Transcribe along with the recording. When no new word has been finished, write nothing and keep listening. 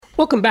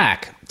Welcome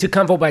back to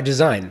Convo by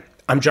Design.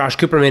 I'm Josh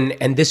Cooperman,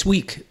 and this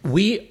week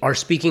we are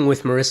speaking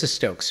with Marissa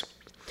Stokes.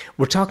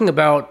 We're talking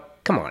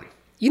about, come on,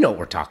 you know what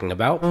we're talking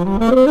about.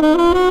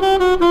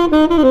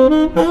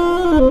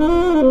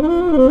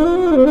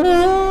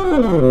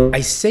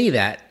 I say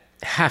that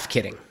half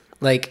kidding.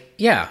 Like,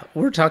 yeah,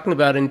 we're talking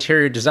about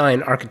interior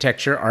design,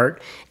 architecture,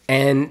 art,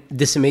 and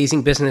this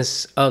amazing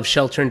business of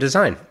shelter and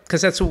design,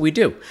 because that's what we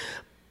do.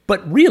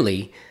 But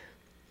really,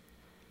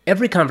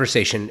 every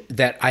conversation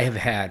that I have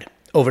had,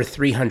 over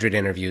 300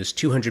 interviews,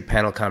 200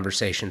 panel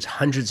conversations,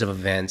 hundreds of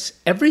events,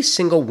 every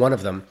single one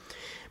of them,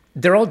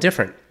 they're all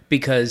different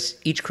because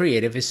each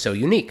creative is so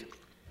unique.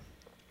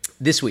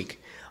 This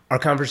week, our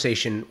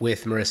conversation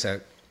with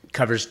Marissa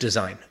covers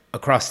design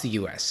across the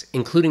U.S.,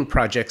 including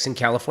projects in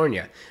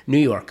California, New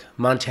York,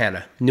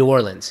 Montana, New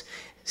Orleans,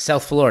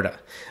 South Florida.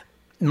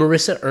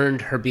 Marissa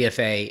earned her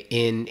BFA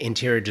in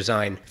interior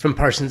design from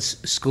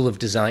Parsons School of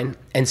Design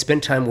and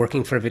spent time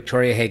working for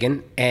Victoria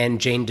Hagan and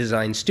Jane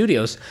Design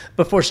Studios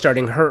before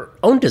starting her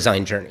own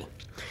design journey.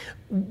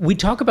 We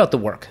talk about the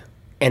work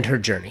and her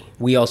journey.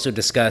 We also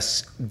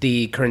discuss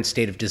the current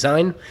state of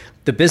design,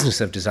 the business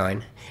of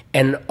design,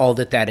 and all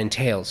that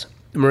entails.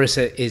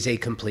 Marissa is a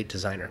complete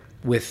designer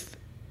with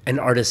an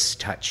artist's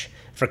touch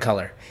for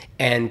color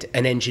and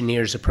an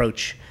engineer's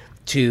approach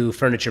to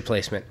furniture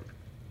placement.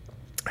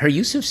 Her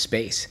use of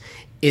space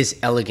is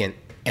elegant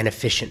and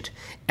efficient,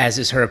 as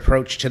is her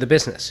approach to the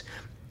business.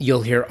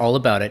 You'll hear all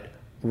about it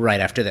right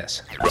after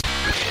this.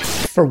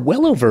 For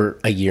well over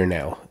a year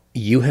now,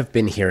 you have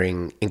been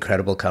hearing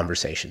incredible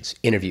conversations,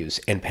 interviews,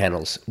 and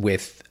panels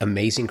with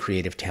amazing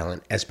creative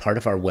talent as part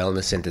of our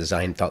Wellness and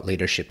Design Thought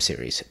Leadership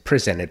series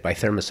presented by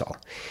ThermaSol.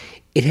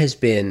 It has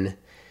been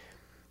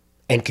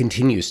and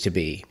continues to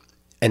be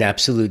an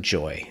absolute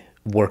joy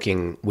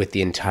working with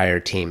the entire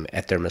team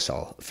at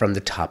ThermaSol from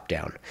the top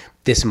down.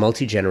 This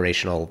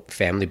multi-generational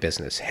family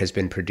business has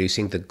been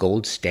producing the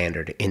gold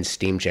standard in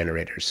steam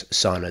generators,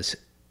 saunas,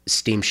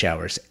 steam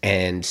showers,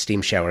 and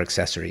steam shower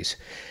accessories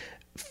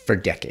for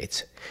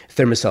decades.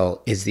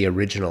 ThermaSol is the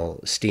original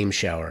steam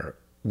shower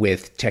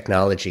with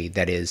technology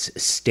that is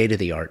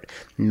state-of-the-art,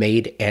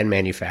 made and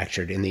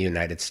manufactured in the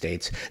United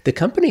States. The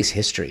company's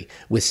history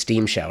with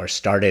steam showers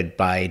started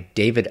by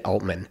David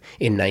Altman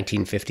in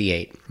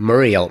 1958.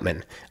 Murray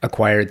Altman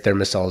acquired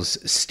ThermaSol's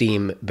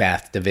steam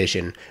bath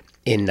division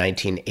in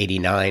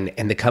 1989,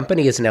 and the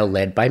company is now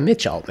led by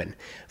Mitch Altman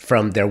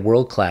from their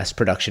world-class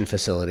production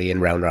facility in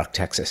Round Rock,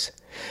 Texas.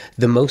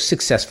 The most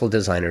successful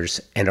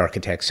designers and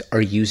architects are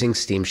using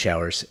steam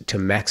showers to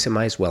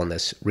maximize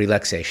wellness,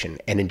 relaxation,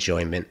 and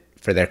enjoyment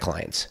for their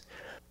clients.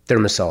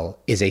 ThermaSol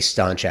is a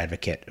staunch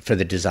advocate for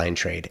the design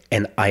trade,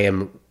 and I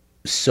am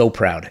so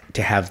proud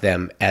to have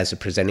them as a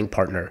presenting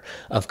partner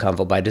of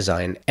Convo by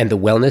Design and the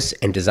Wellness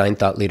and Design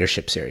Thought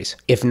Leadership Series.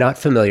 If not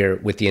familiar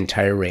with the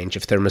entire range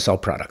of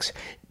ThermaSol products,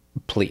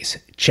 please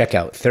check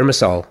out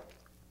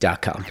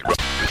thermasol.com.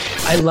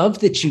 I love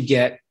that you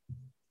get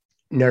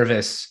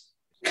nervous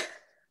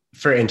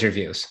for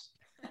interviews.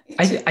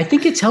 I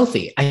think it's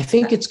healthy. I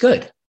think it's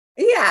good.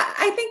 Yeah,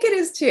 I think it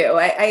is too.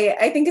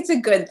 I think it's a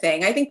good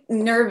thing. I think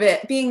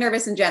being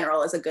nervous in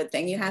general is a good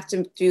thing. You have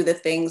to do the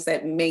things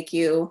that make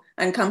you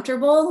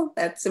uncomfortable.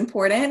 That's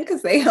important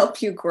because they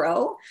help you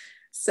grow.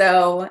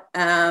 So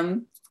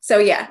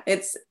yeah,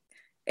 it's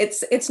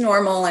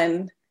normal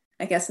and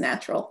I guess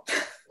natural.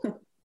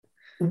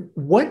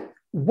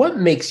 What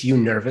makes you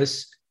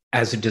nervous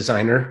as a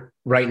designer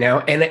right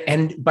now?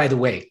 And by the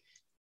way,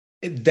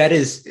 that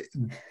is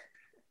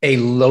a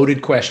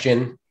loaded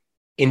question.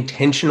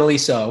 Intentionally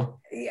so.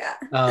 Yeah.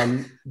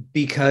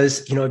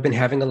 Because, I've been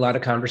having a lot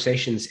of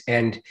conversations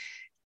and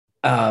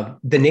the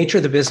nature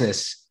of the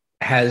business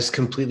has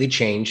completely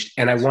changed.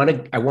 And I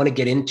want to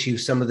get into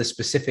some of the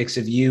specifics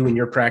of you and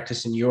your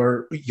practice and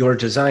your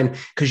design,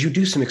 because you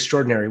do some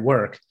extraordinary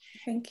work.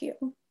 Thank you.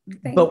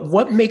 Thanks. But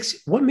what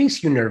makes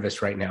you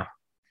nervous right now?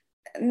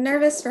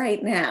 Nervous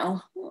right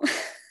now.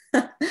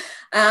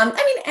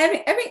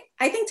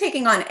 I think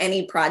taking on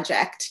any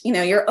project,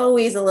 you're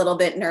always a little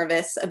bit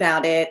nervous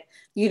about it.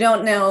 You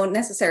don't know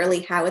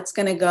necessarily how it's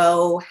going to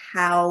go,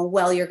 how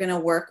well you're going to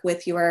work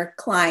with your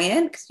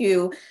client. 'Cause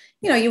you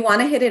want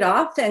to hit it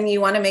off and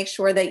you want to make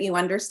sure that you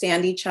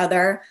understand each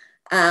other.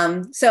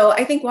 So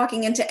I think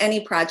walking into any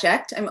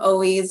project, I'm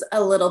always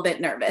a little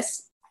bit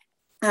nervous.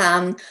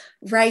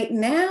 Right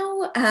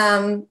now,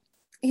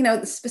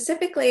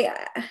 specifically,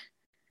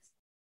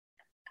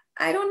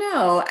 I don't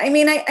know.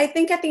 I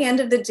think at the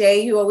end of the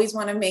day, you always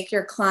want to make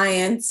your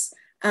clients,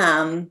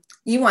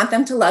 you want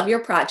them to love your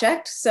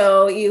project.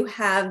 So you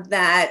have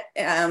that,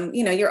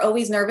 you're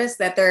always nervous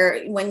that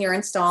when you're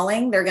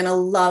installing, they're going to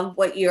love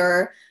what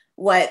you're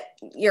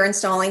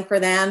installing for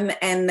them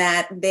and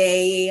that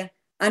they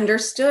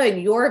understood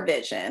your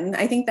vision.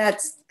 I think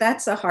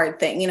that's a hard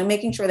thing,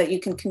 making sure that you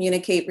can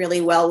communicate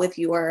really well with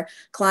your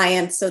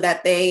clients so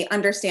that they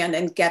understand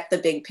and get the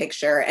big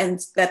picture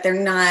and that they're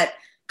not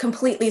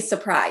completely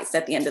surprised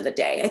at the end of the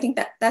day. I think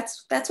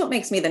that's what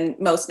makes me the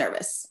most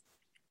nervous.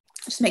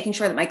 Just making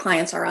sure that my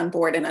clients are on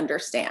board and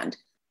understand.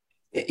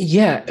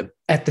 Yeah,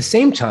 at the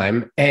same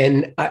time,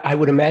 and I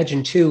would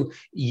imagine too,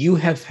 you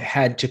have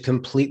had to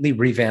completely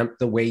revamp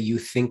the way you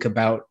think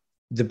about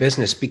the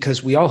business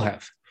because we all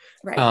have.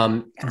 Right.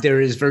 Yeah. There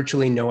is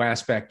virtually no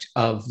aspect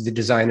of the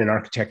design and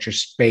architecture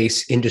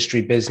space,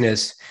 industry,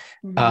 business,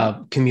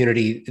 Mhm.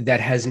 community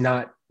that has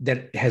not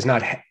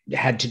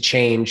had to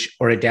change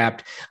or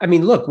adapt. I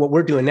mean, look what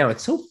we're doing now.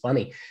 It's so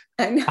funny.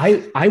 I know.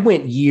 I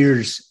went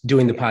years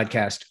doing the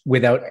podcast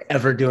without Right.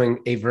 ever doing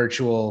a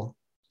virtual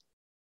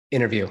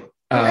interview,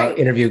 Right.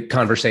 interview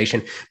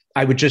conversation.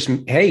 I would just,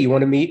 hey, you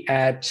want to meet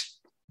at,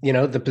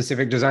 the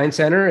Pacific Design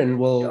Center, and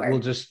we'll we'll Sure.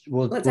 just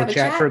we'll Let's we'll have a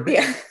chat for chat. a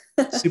bit.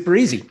 Yeah. Super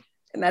easy.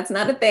 And that's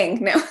not a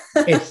thing. No.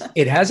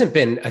 It hasn't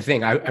been a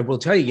thing. I will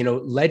tell you,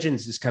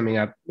 Legends is coming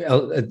up.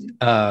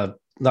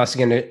 La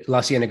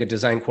Cienega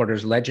Design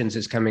Quarters Legends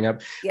is coming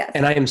up. Yes.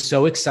 And I am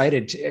so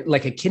excited,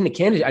 like a kid in a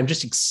candy. I'm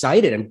just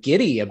excited. I'm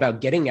giddy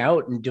about getting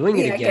out and doing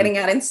it Yeah, again. getting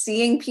out and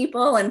seeing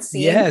people and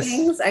seeing Yes.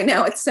 things. I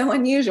know it's so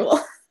unusual.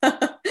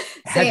 Have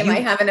Same. I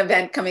you have an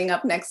event coming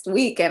up next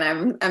week,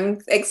 and I'm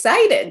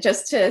excited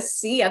just to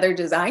see other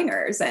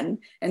designers and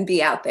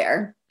be out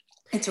there.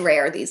 It's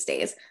rare these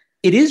days.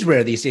 It is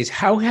rare these days.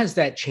 How has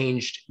that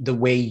changed the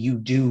way you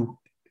do,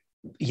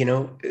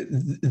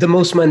 the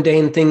most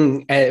mundane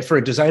thing for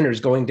a designer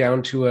is going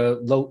down to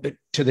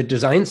the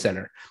design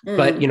center.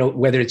 But, Mm.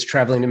 whether it's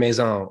traveling to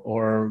Maison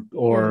or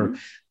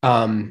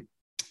Mhm.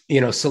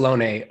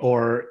 Salone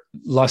or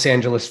Los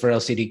Angeles for Right.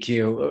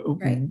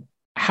 LCDQ,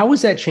 how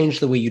has that changed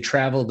the way you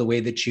travel, the way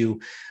that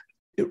you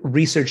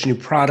research new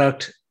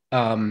product,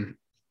 the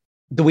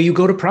way you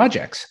go to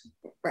projects?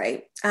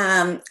 Right.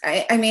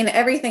 I mean,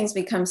 everything's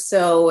become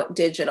so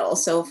digital.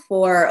 So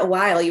for a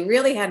while, you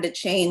really had to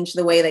change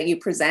the way that you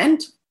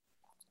present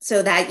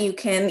so that you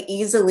can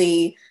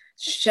easily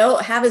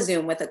have a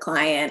Zoom with a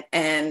client,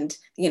 and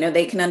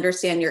they can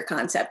understand your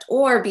concept,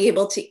 or be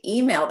able to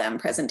email them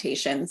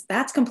presentations.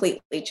 That's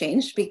completely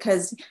changed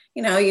because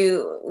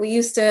we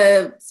used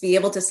to be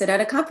able to sit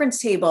at a conference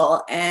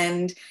table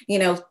and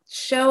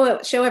show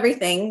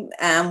everything,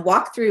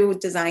 walk through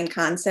design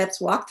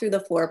concepts, walk through the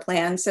floor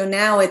plan. So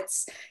now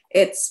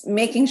it's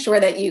making sure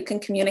that you can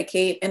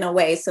communicate in a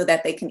way so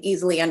that they can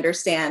easily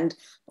understand,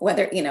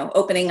 whether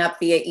opening up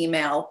via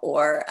email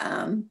or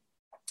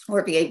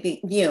via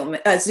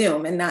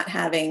Zoom, and not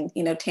having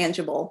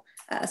tangible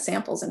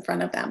samples in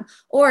front of them,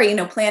 or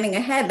planning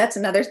ahead. That's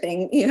another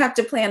thing. You have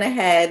to plan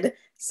ahead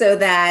so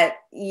that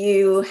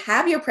you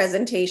have your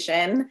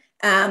presentation,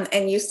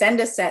 and you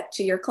send a set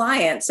to your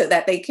client so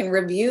that they can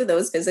review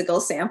those physical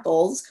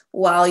samples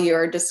while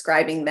you're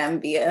describing them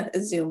via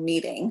a Zoom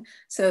meeting.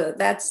 So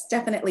that's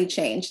definitely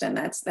changed, and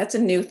that's a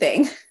new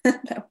thing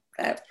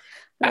that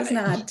was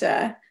not.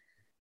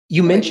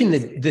 You What you mentioned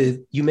used to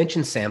do. you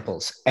mentioned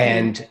samples,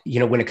 Mm.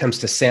 and when it comes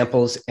to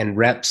samples and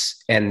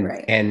reps and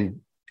Right. and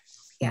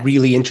Yes.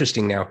 really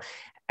interesting now.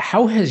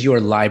 How has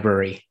your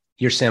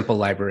sample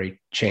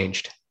library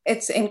changed?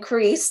 It's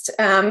increased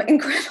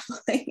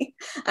incredibly.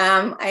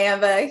 I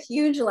have a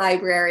huge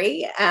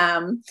library.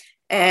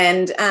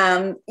 And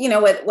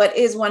what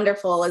is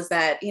wonderful is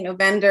that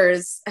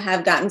vendors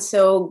have gotten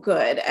so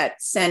good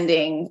at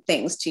sending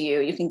things to you.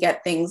 You can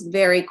get things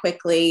very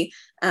quickly.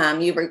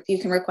 You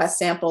can request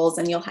samples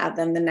and you'll have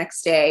them the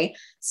next day.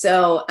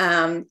 So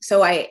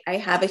I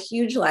have a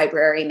huge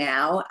library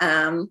now.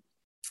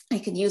 I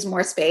could use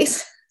more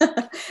space.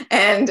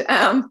 and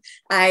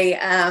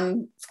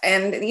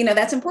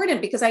that's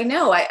important because I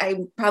know I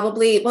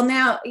probably, well,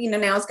 now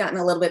it's gotten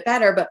a little bit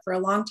better, but for a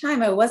long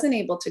time I wasn't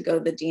able to go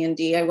to the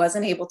D&D. I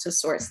wasn't able to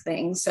source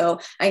things, so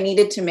I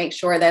needed to make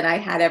sure that I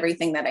had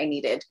everything that I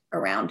needed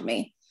around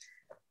me.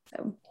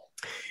 So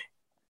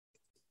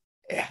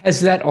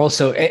Has that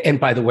also, and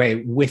by the way,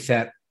 with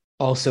that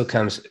also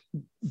comes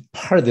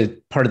part of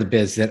the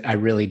biz that I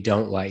really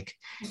don't like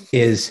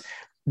is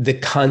the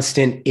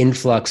constant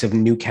influx of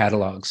new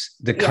catalogs,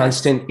 the yes.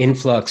 constant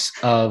influx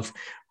of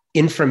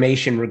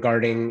information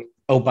regarding,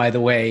 oh, by the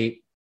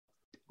way,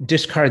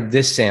 discard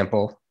this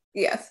sample.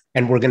 Yes.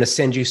 And we're going to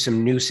send you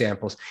some new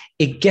samples.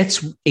 It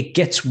gets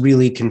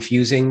really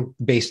confusing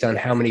based on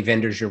how many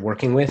vendors you're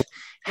working with.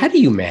 How do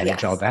you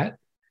manage all that?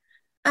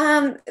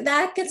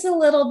 That gets a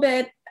little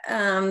bit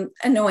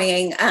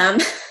annoying.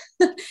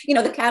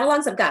 The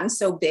catalogs have gotten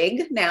so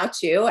big now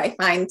too. I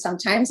find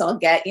sometimes I'll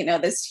get,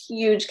 this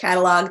huge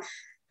catalog.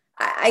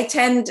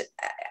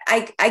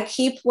 I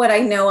keep what I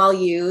know I'll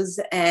use,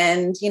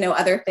 and,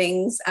 other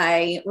things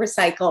I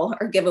recycle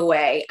or give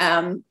away.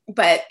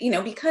 But,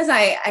 because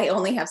I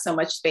only have so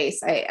much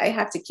space, I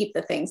have to keep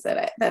the things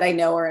that I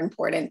know are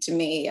important to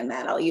me and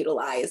that I'll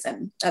utilize,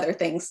 and other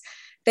things,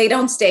 they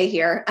don't stay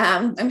here.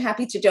 I'm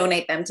happy to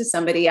donate them to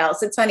somebody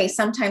else. It's funny.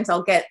 Sometimes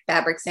I'll get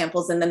fabric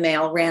samples in the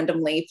mail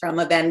randomly from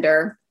a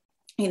vendor,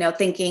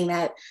 thinking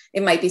that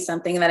it might be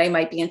something that I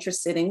might be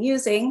interested in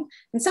using.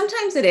 And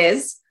sometimes it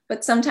is,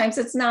 but sometimes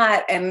it's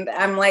not. And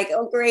I'm like,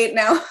 oh, great.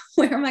 Now,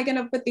 where am I going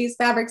to put these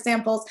fabric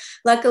samples?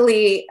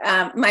 Luckily,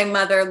 my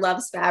mother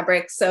loves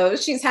fabric, so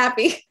she's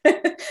happy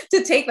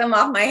to take them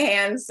off my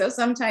hands. So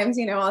sometimes,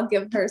 I'll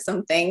give her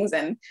some things,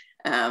 and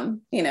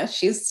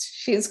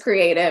she's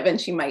creative and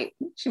she might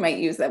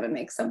use them and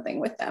make something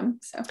with them.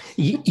 So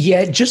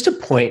yeah, just a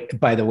point,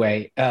 by the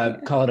way,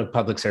 call it a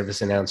public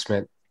service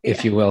announcement,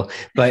 if you will.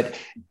 But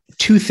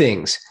two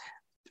things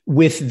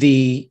with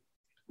the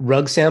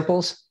rug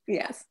samples.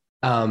 Yes.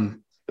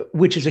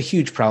 Which is a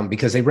huge problem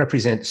because they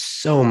represent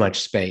so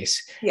much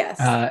space. Yes.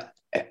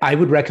 I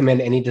would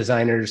recommend any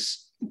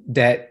designers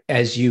that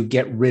as you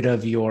get rid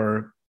of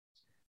your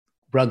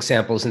rug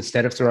samples,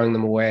 instead of throwing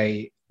them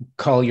away,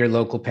 call your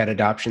local pet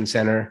adoption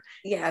center.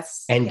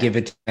 Yes. And give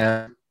it to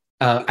them.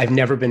 I've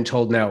never been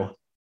told no.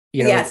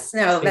 Yes,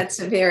 no,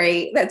 that's a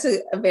very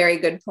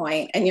good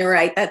point. And you're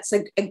right. That's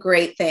a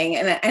great thing.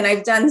 And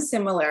I've done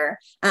similar,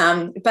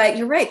 but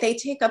you're right. They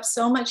take up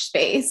so much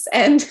space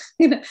and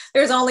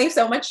there's only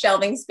so much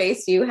shelving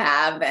space you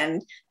have.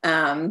 And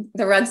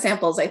the rug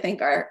samples, I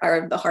think,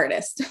 are the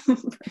hardest.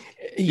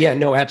 Yeah,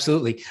 no,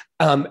 absolutely.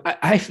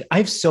 I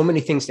have so many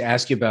things to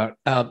ask you about.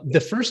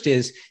 The first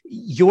is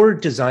your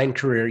design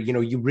career.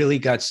 You really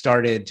got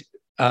started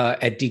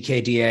at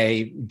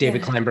DKDA,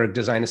 David Kleinberg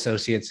Design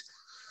Associates.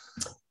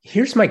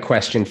 Here's my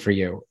question for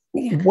you.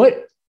 Yeah.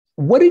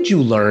 What did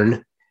you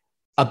learn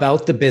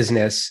about the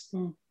business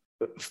from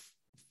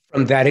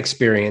that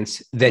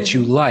experience that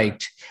you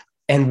liked?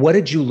 And what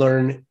did you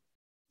learn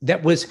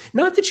that was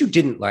not that you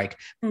didn't like,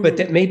 but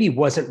that maybe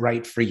wasn't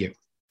right for you?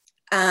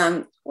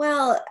 I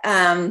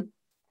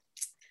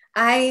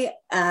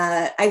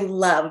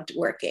loved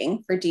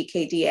working for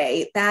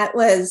DKDA. That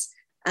was,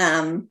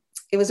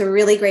 it was a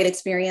really great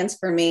experience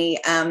for me.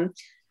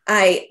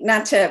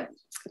 Not to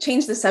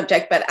change the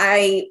subject, but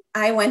I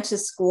went to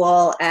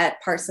school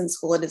at Parsons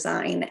School of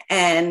Design,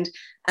 and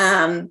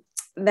the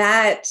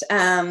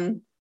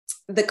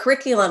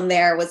curriculum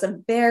there was a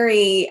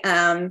very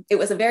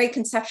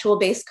conceptual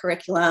based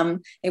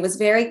curriculum. It was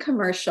very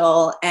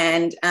commercial,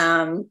 and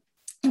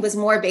it was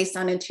more based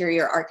on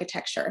interior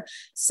architecture.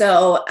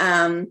 So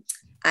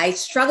I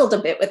struggled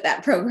a bit with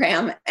that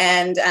program,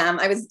 and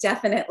I was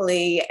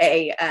definitely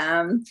a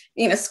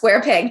square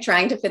peg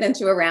trying to fit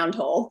into a round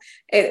hole.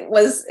 It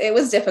was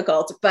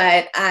difficult,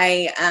 but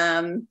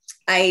while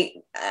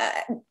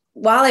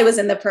I was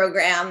in the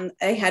program,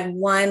 I had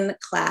one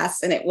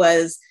class, and it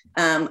was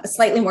a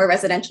slightly more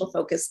residential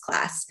focused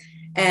class,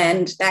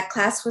 and that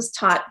class was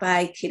taught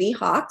by Kitty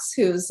Hawks,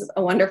 who's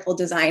a wonderful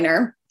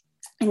designer.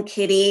 And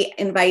Kitty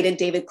invited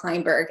David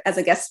Kleinberg as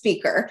a guest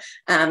speaker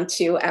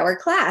to our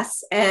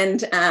class. And,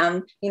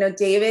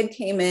 David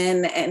came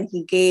in and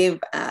he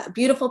gave a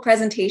beautiful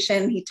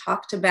presentation. He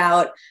talked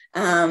about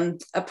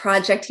a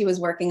project he was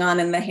working on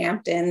in the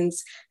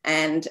Hamptons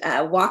and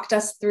walked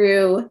us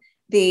through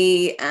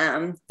the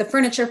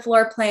furniture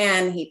floor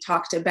plan. He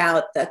talked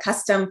about the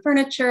custom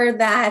furniture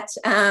that,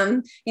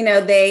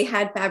 they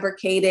had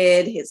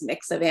fabricated, his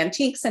mix of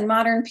antiques and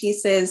modern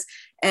pieces.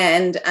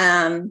 And,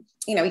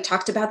 he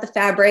talked about the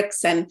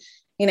fabrics, and,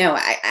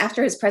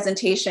 after his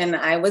presentation,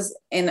 I was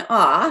in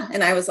awe,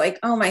 and I was like,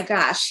 oh my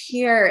gosh,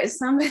 here is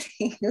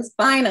somebody who's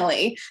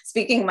finally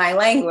speaking my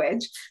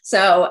language.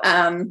 So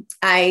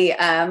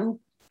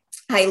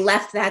I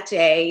left that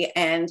day,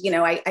 and,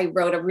 I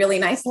wrote a really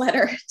nice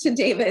letter to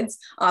David's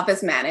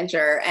office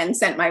manager and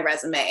sent my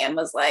resume and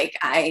was like,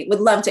 I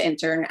would love to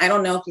intern. I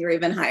don't know if you're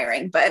even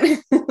hiring, but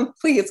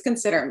please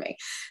consider me.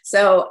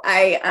 So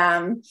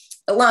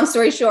long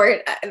story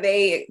short,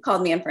 they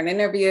called me in for an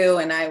interview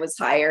and I was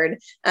hired.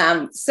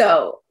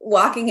 So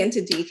walking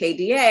into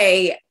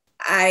DKDA,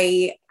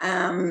 I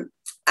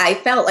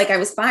felt like I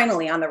was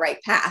finally on the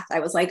right path. I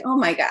was like, oh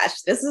my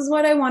gosh, this is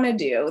what I want to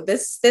do.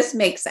 This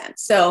makes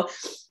sense. So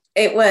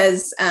it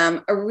was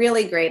a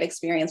really great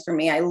experience for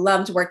me. I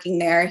loved working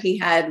there. He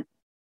had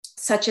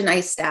such a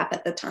nice staff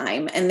at the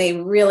time, and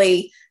they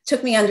really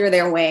took me under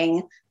their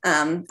wing.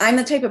 I'm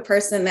the type of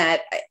person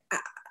that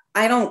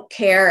I don't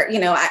care.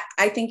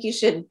 I think you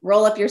should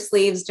roll up your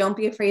sleeves. Don't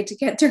be afraid to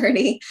get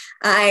dirty.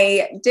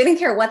 I didn't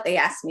care what they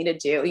asked me to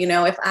do.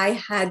 If I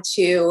had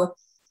to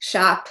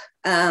shop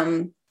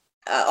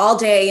all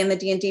day in the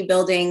D&D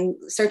building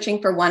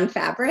searching for one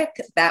fabric,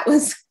 that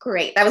was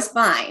great. That was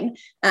fine.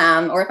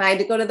 Or if I had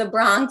to go to the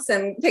Bronx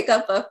and pick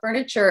up a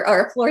furniture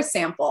or a floor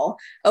sample,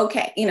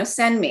 okay,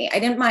 send me. I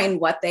didn't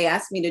mind what they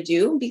asked me to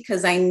do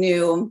because I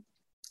knew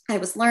I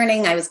was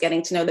learning, I was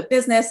getting to know the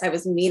business, I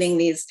was meeting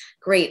these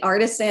great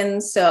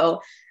artisans.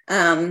 So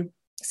I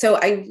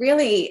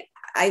really,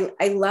 I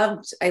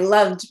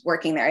loved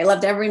working there. I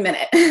loved every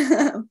minute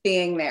of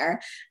being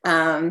there.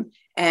 I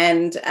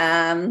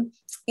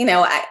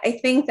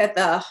think that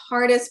the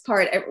hardest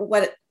part,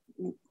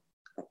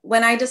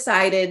 when I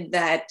decided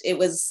that it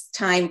was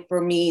time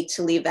for me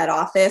to leave that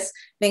office,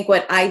 I think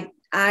what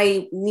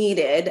I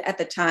needed at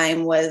the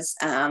time was,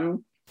 I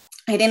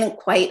didn't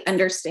quite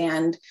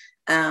understand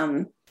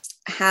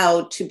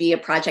how to be a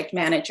project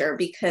manager,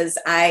 because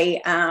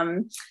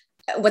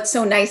what's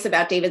so nice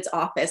about David's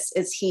office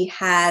is he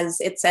has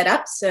it set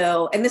up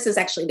so, and this is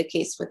actually the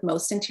case with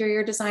most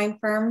interior design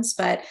firms,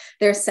 but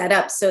they're set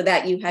up so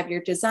that you have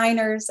your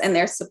designers and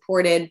they're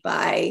supported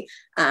by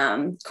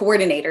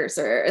coordinators,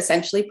 or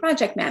essentially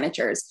project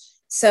managers.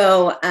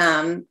 So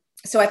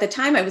so at the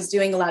time I was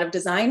doing a lot of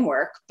design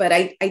work, but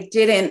I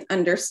didn't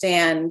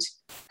understand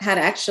how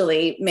to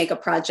actually make a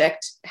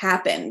project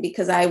happen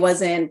because I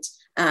wasn't,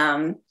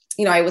 I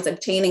was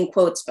obtaining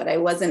quotes, but I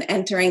wasn't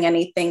entering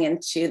anything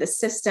into the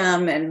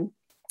system and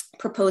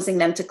proposing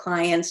them to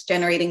clients,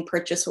 generating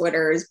purchase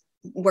orders,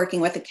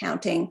 working with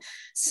accounting.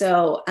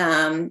 So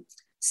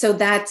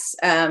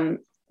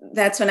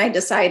that's when I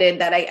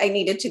decided that I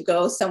needed to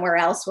go somewhere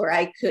else where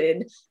I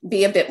could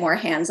be a bit more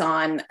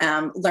hands-on,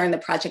 learn the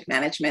project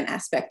management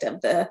aspect of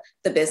the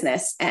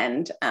business,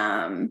 and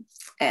that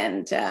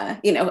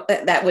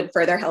would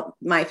further help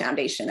my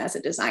foundation as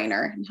a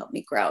designer and help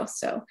me grow.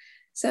 So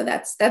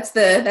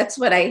that's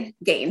what I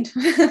gained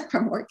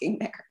from working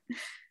there.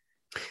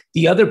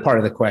 The other part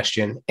of the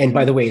question, and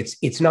by the way,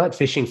 it's not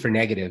fishing for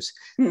negatives,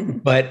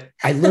 but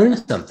I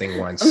learned something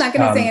once. I'm not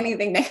going to say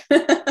anything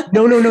negative.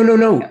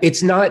 No.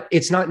 It's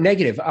not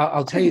negative.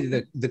 I'll tell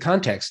you the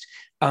context.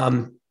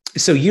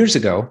 So years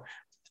ago,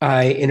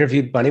 I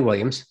interviewed Bunny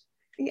Williams.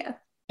 Yeah.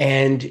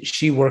 And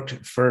she worked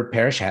for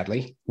Parrish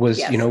Hadley, was,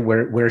 yes.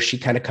 Where she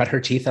kind of cut her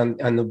teeth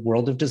on the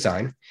world of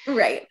design.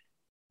 Right.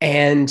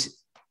 And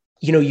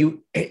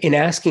you in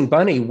asking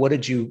Bunny, what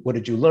did you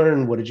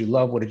learn? What did you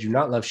love? What did you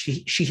not love?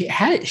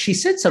 She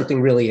said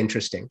something really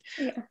interesting.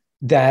 Yeah.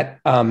 That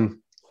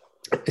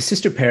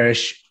Sister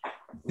Parrish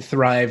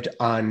thrived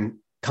on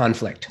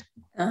conflict.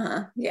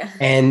 Yeah.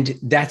 And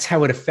that's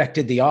how it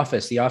affected the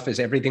office. The office,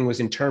 everything was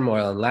in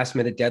turmoil and last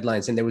minute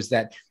deadlines. And there was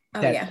that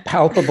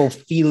palpable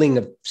feeling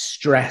of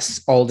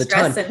stress all the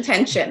time. Stress and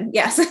tension.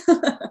 Yes.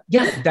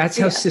 Yeah. That's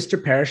how Sister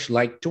Parrish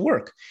liked to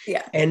work.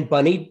 Yeah. And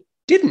Bunny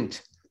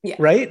didn't. Yeah.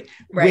 Right.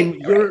 Right.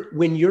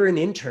 When you're an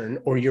intern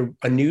or you're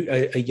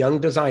a young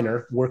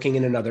designer working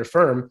in another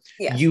firm,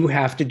 you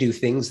have to do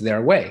things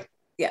their way.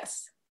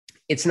 Yes.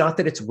 It's not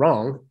that it's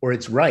wrong or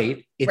it's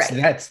right.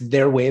 That's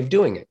their way of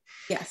doing it.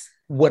 Yes.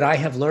 What I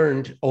have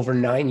learned over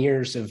 9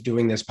 years of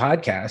doing this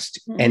podcast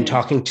and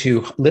talking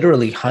to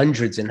literally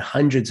hundreds and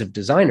hundreds of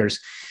designers,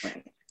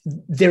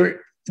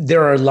 there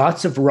are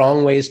lots of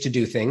wrong ways to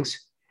do things.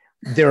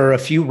 There are a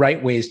few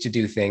right ways to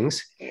do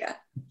things. Yeah.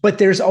 But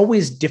there's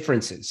always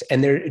differences.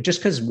 And just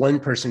because one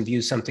person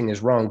views something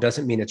as wrong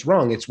doesn't mean it's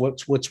wrong. It's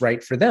what's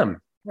right for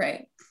them.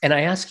 Right. And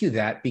I ask you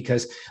that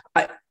because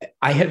I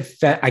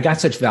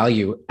got such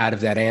value out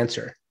of that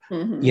answer,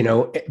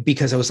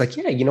 because I was like,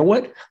 yeah, you know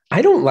what?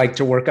 I don't like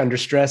to work under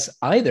stress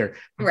either,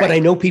 but I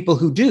know people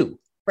who do.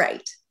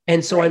 Right.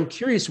 And so I'm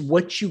curious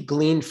what you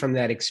gleaned from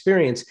that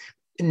experience,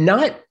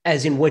 not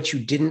as in what you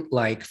didn't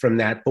like from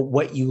that, but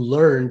what you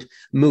learned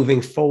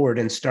moving forward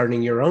and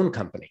starting your own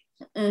company.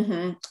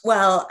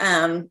 Well,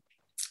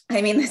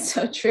 that's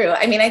so true.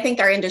 I think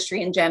our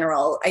industry in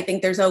general, I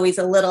think there's always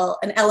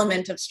an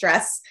element of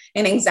stress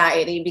and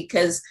anxiety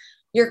because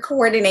you're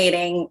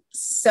coordinating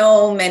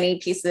so many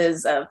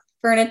pieces of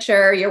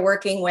furniture. You're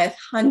working with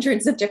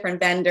hundreds of different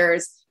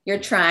vendors. You're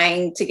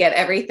trying to get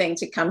everything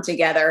to come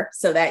together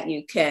so that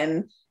you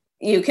can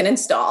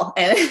install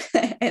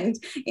and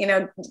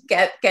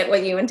get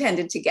what you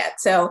intended to get.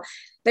 So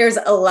there's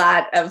a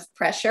lot of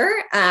pressure.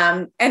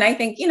 And I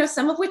think,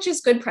 some of which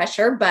is good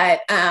pressure,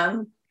 but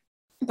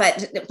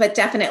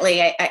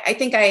definitely I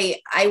think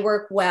I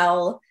work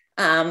well.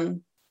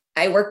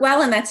 I work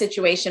well in that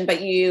situation,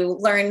 but you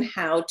learn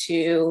how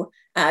to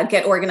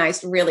get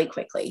organized really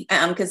quickly.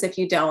 Because if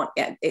you don't,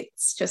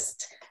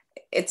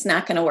 it's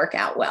not going to work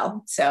out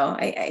well. So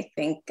I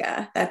think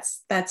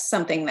that's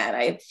something that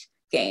I've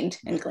gained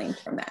and gleaned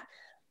from that.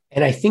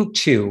 And I think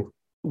too,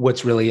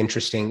 what's really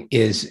interesting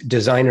is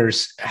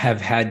designers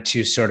have had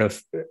to sort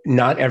of,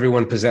 not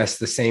everyone possess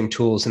the same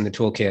tools in the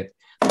toolkit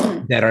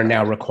that are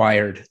now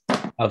required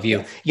of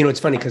you. It's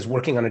funny because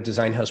working on a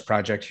design house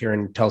project here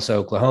in Tulsa,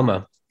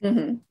 Oklahoma,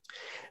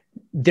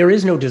 there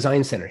is no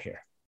design center here,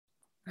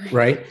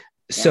 right?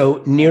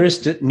 So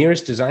nearest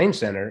design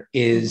center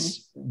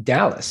is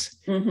Dallas.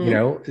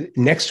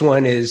 Next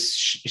one is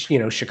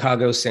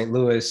Chicago, St.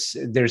 Louis.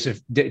 There's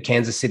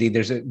Kansas City.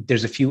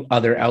 There's a few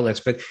other outlets,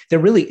 but there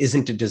really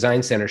isn't a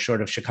design center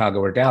short of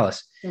Chicago or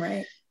Dallas.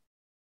 Right.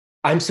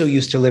 I'm so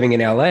used to living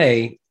in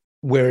LA,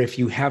 where if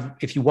you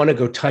want to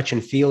go touch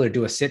and feel or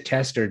do a sit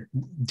test or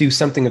do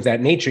something of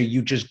that nature,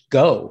 you just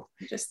go.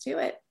 Just do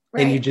it.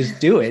 Right. And you just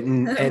do it,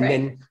 and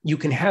then you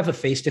can have a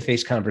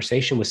face-to-face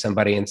conversation with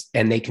somebody,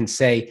 and they can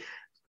say,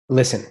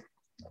 listen,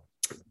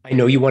 I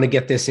know you want to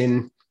get this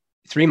in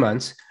 3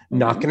 months.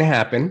 Not going to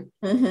happen.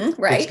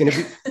 Right.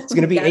 It's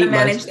going to be 8 months.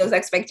 Manage those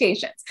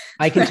expectations.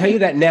 I can tell you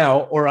that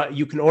now, or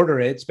you can order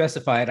it,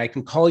 specify it. I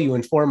can call you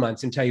in 4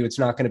 months and tell you it's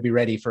not going to be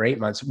ready for 8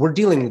 months. We're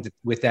dealing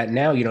with that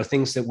now.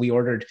 Things that we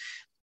ordered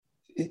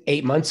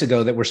 8 months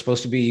ago that were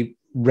supposed to be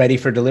ready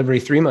for delivery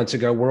 3 months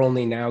ago. We're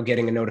only now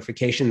getting a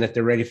notification that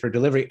they're ready for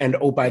delivery. And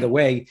oh, by the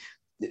way,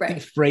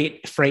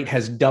 freight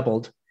has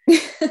doubled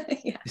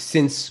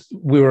since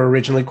we were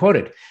originally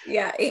quoted.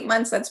 Yeah, 8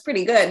 months. That's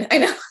pretty good. I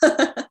know.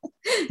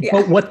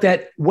 But what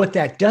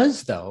that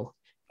does though,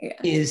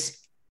 is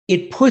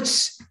it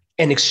puts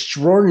an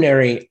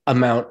extraordinary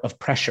amount of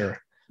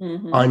pressure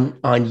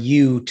on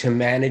you to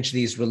manage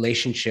these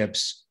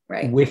relationships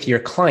Right. with your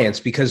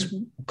clients, because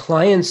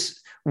clients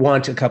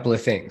want a couple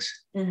of things.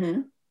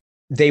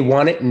 They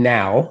want it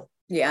now.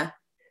 Yeah.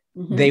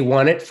 They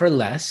want it for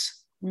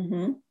less.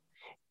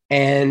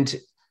 And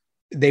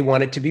they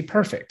want it to be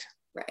perfect.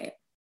 Right.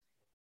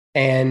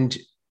 And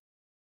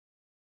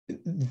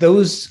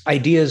those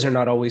ideas are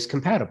not always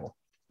compatible.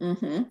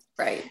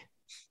 Right.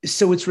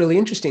 So it's really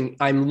interesting.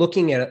 I'm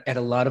looking at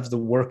a lot of the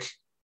work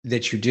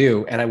that you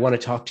do, and I want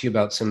to talk to you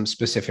about some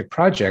specific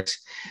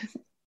projects.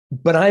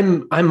 But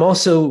I'm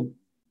also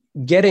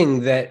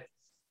getting that,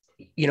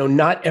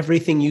 not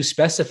everything you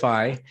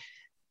specify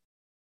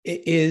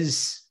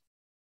is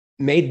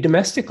made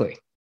domestically.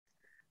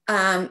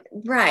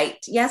 Right.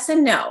 Yes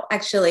and no.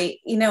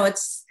 Actually,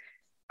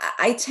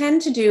 I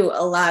tend to do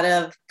a lot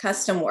of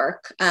custom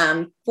work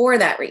for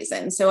that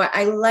reason. So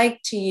I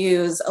like to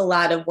use a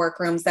lot of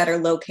workrooms that are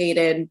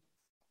located,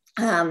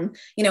 in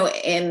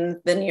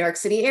the New York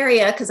City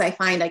area, because I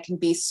find I can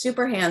be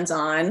super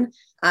hands-on.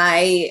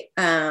 I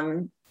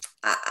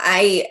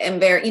am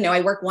very,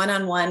 I work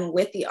one-on-one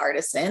with the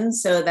artisan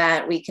so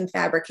that we can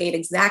fabricate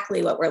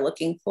exactly what we're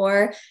looking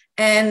for.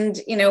 And,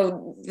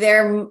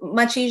 they're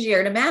much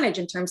easier to manage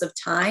in terms of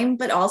time,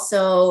 but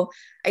also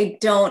I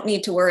don't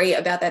need to worry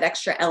about that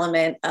extra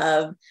element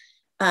of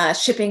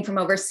shipping from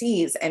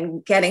overseas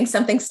and getting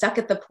something stuck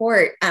at the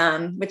port,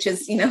 which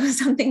is,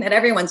 something that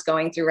everyone's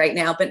going through right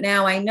now. But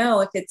now I know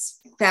if it's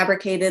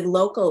fabricated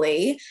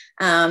locally,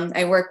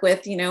 I work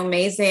with,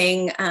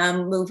 amazing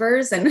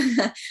movers, and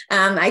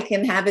I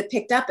can have it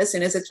picked up as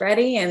soon as it's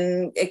ready,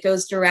 and it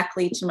goes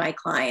directly to my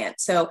client.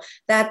 So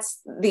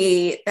that's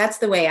the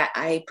way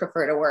I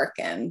prefer to work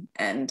and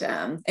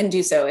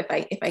do so if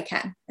I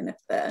can, and if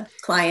the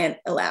client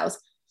allows.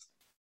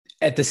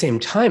 At the same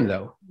time,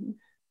 though,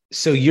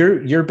 so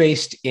you're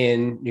based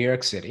in New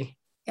York City.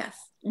 Yes.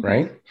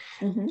 Right.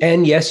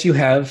 And yes, you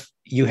have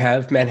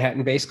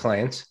Manhattan-based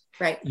clients.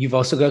 Right. You've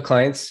also got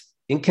clients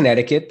in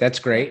Connecticut. That's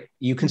great.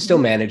 You can still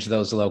manage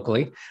those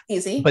locally.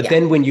 Easy. But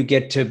then when you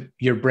get to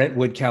your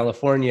Brentwood,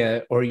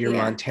 California, or your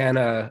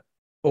Montana,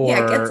 or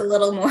it gets a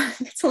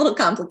little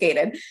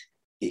complicated.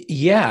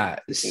 Yeah.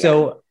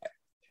 So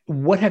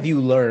what have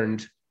you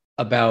learned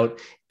about,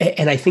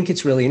 and I think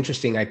it's really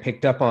interesting. I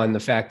picked up on the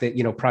fact that,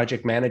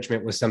 project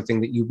management was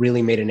something that you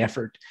really made an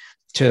effort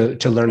to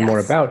learn more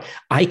about.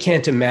 I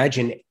can't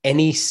imagine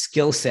any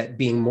skill set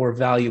being more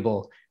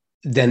valuable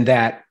than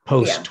that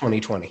post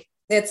 2020.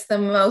 It's the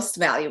most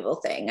valuable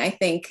thing, I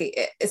think,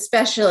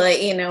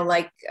 especially,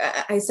 like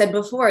I said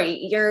before,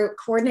 you're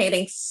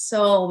coordinating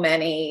so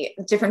many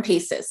different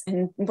pieces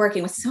and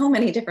working with so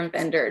many different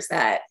vendors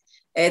that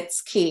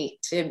it's key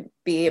to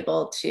be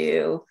able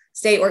to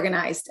stay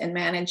organized and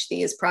manage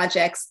these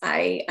projects.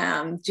 I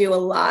do a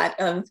lot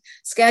of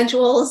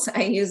schedules.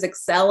 I use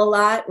Excel a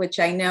lot, which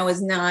I know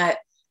is not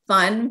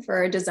fun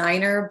for a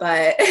designer,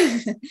 but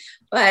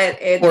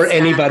it's or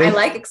anybody. I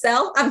like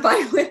Excel. I'm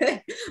fine with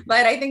it,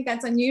 but I think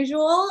that's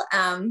unusual.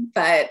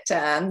 But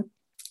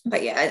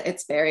yeah,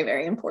 it's very,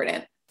 very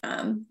important.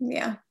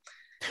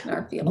 In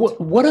our field.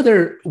 What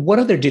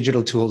other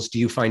digital tools do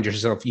you find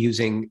yourself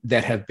using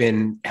that have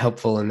been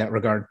helpful in that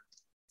regard?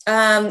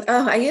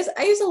 I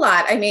use a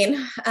lot. I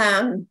mean,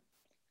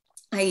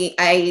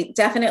 I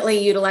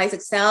definitely utilize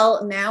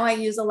Excel. Now I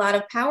use a lot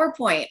of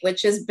PowerPoint,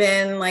 which has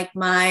been like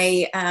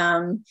my,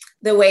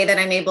 the way that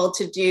I'm able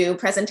to do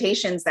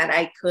presentations that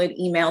I could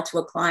email to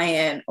a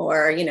client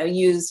or,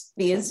 use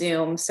via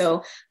Zoom.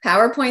 So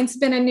PowerPoint's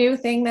been a new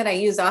thing that I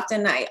use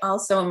often. I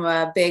also am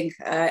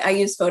I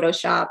use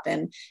Photoshop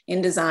and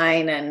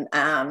InDesign,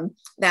 and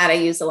that I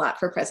use a lot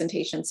for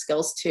presentation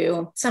skills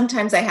too.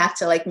 Sometimes I have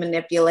to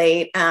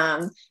manipulate,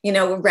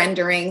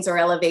 renderings or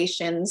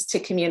elevations to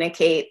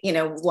communicate,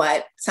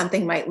 what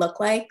something might look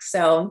like.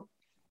 So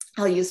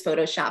I'll use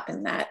Photoshop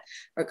in that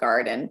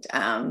regard, and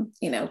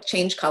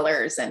change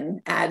colors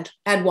and add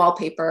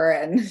wallpaper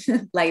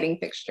and lighting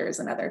fixtures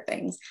and other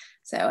things.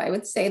 So I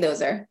would say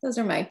those are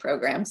my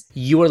programs.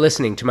 You are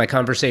listening to my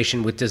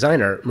conversation with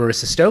designer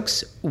Marissa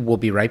Stokes. We'll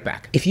be right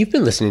back. If you've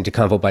been listening to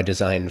Convo by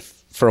Design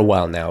for a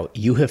while now,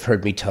 you have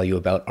heard me tell you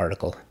about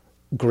Article.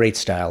 Great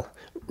style.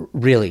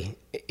 Really,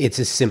 it's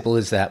as simple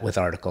as that with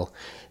Article.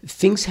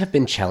 Things have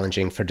been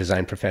challenging for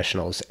design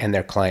professionals and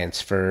their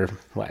clients for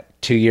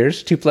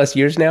 2+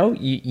 years now?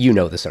 You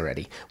know this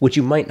already. What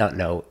you might not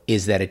know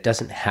is that it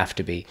doesn't have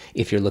to be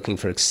if you're looking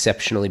for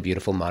exceptionally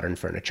beautiful modern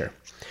furniture.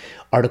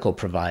 Article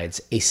provides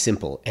a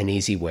simple and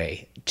easy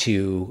way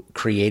to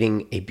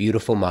creating a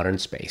beautiful modern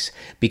space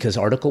because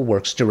Article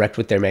works direct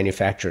with their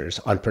manufacturers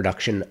on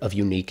production of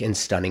unique and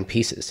stunning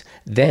pieces.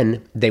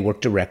 Then they work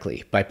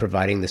directly by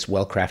providing this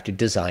well-crafted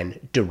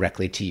design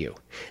directly to you.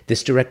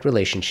 This direct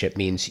relationship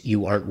means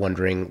you aren't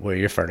wondering where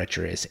your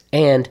furniture is,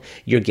 and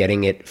you're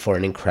getting it for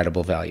an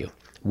incredible value.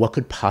 What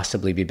could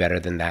possibly be better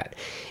than that?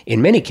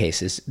 In many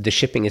cases, the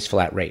shipping is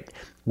flat rate,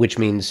 which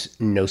means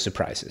no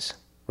surprises.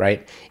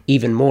 Right?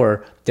 Even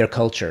more, their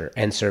culture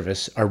and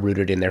service are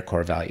rooted in their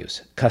core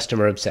values: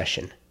 customer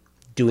obsession,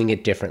 doing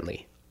it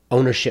differently,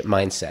 ownership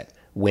mindset,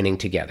 winning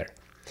together.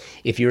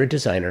 If you're a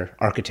designer,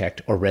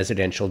 architect, or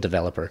residential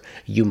developer,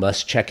 you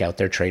must check out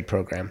their trade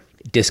program.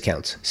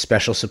 Discounts,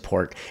 special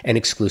support, and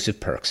exclusive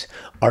perks.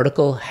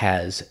 Article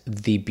has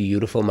the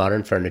beautiful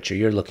modern furniture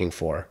you're looking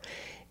for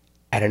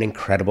at an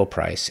incredible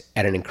price,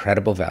 at an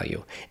incredible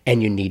value,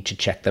 and you need to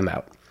check them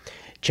out.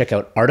 Check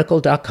out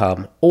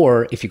article.com,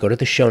 or if you go to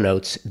the show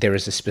notes, there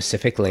is a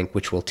specific link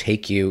which will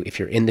take you, if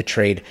you're in the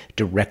trade,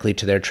 directly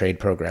to their trade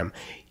program.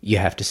 You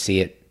have to see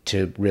it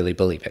to really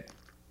believe it.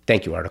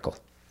 Thank you, Article.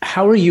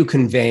 How are you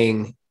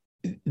conveying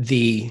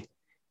the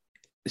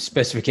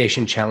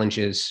specification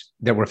challenges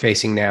that we're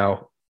facing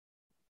now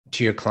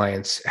to your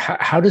clients?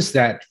 How does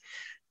that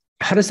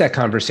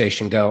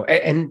conversation go?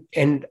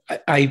 And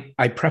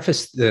I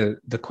preface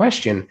the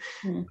question.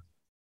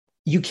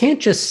 You can't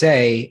just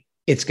say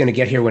it's going to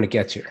get here when it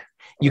gets here.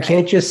 You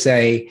can't just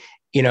say,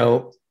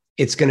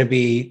 it's going to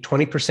be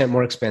 20%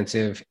 more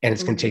expensive and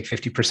it's going to take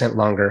 50%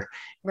 longer.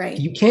 Right.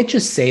 You can't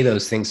just say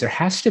those things. There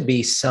has to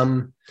be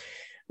some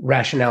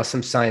rationale,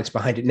 some science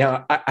behind it.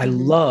 Now, I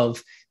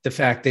love the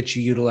fact that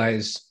you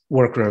utilize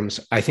workrooms.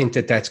 I think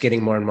that that's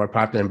getting more and more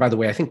popular. And by the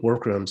way, I think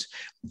workrooms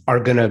are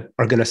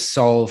gonna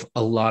solve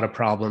a lot of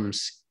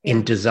problems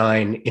in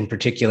design, in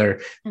particular,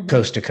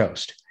 coast to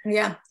coast.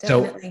 Yeah,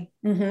 definitely.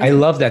 So I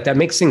love that. That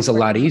makes things a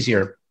lot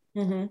easier.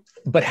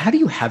 But how do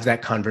you have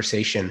that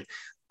conversation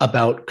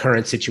about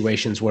current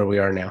situations where we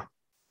are now?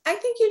 I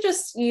think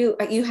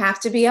you have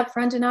to be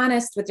upfront and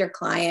honest with your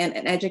client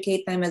and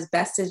educate them as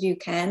best as you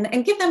can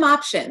and give them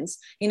options.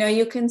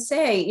 You can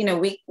say,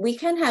 we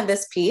can have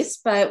this piece,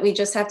 but we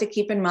just have to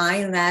keep in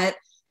mind that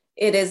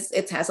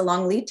it has a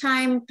long lead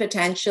time,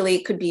 potentially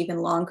it could be even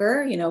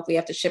longer, if we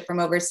have to ship from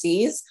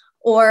overseas,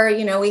 or,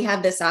 we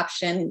have this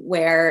option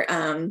where,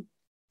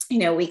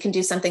 we can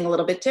do something a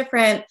little bit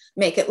different,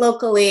 make it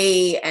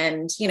locally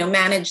and,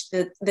 manage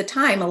the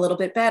time a little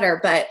bit better.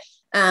 But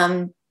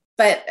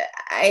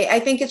I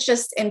think it's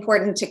just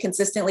important to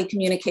consistently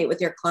communicate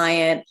with your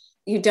client.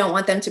 You don't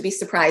want them to be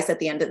surprised at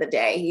the end of the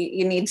day.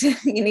 You need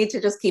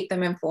to just keep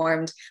them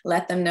informed,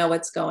 let them know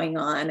what's going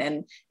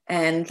on,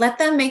 and let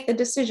them make the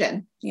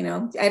decision.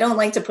 I don't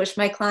like to push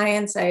my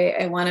clients.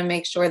 I want to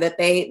make sure that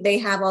they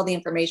have all the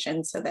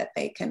information so that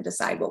they can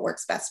decide what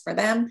works best for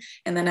them.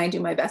 And then I do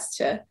my best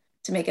to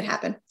make it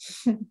happen.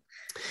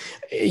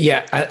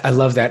 Yeah, I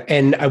love that.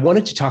 And I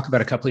wanted to talk about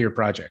a couple of your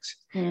projects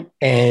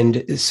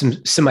and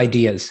some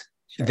ideas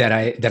that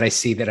I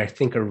see that I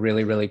think are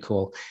really, really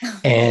cool.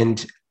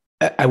 And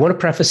I want to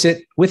preface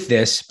it with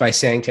this by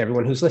saying to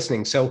everyone who's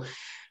listening. So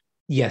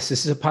yes,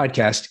 this is a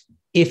podcast.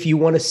 If you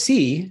want to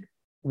see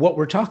what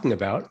we're talking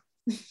about,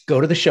 go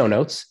to the show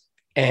notes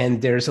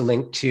and there's a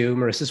link to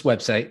Marissa's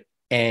website.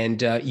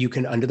 And you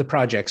can, under the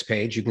projects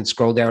page, you can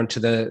scroll down to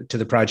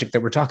the project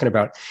that we're talking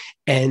about,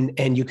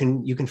 and you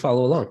can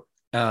follow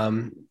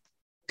along,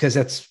 because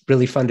that's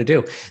really fun to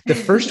do. The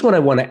first one I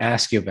want to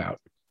ask you about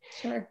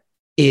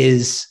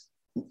is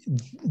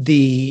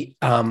the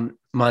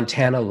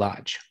Montana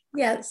Lodge.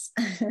 Yes.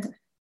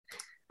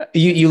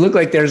 You look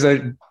like there's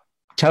a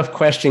tough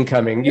question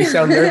coming. You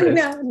sound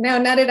nervous. No,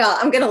 not at all.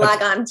 I'm going to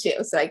log on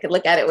too, so I could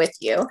look at it with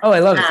you. Oh, I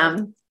love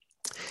it.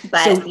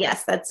 But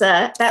yes,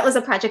 that was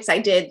a project I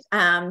did.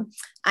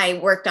 I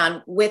worked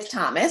on with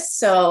Thomas.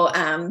 So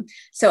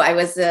I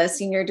was a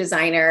senior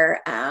designer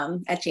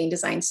at Jane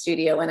Design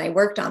Studio when I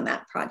worked on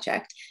that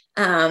project.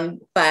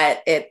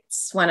 But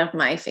it's one of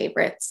my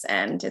favorites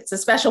and it's a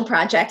special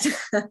project.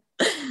 I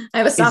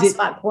have a soft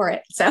spot for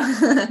it. So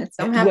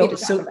I'm happy to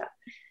talk about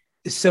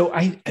it. So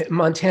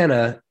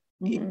Montana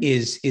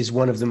is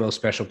one of the most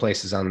special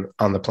places on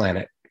the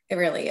planet. It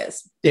really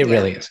is. It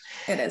really is.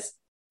 It is.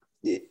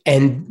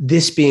 And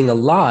this being a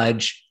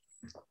lodge,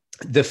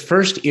 the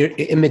first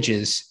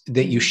images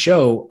that you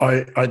show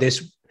are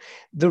this.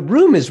 The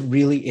room is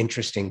really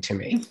interesting to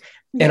me.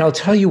 And I'll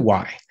tell you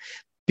why.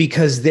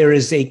 Because there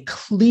is a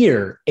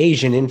clear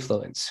Asian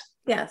influence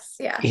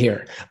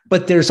here.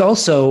 But there's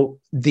also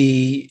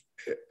you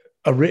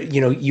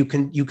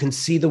can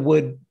see the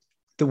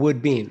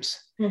wood beams.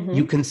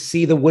 You can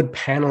see the wood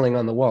paneling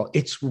on the wall.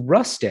 It's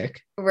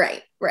rustic.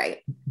 Right.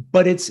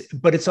 But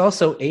it's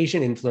also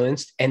Asian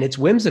influenced, and it's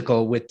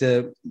whimsical with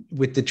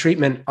the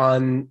treatment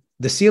on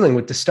the ceiling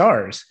with the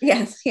stars.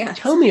 Yes.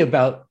 Tell me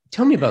about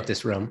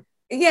this room.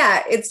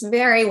 Yeah, it's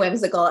very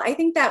whimsical. I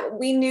think that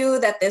we knew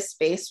that this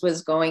space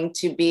was going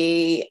to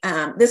be,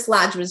 this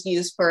lodge was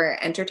used for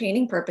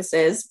entertaining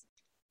purposes.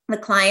 The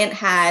client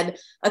had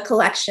a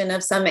collection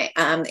of some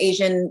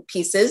Asian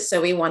pieces, so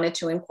we wanted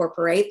to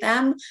incorporate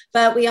them,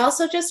 but we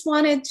also just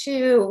wanted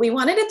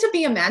it to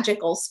be a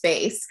magical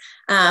space.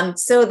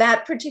 So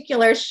that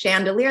particular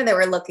chandelier that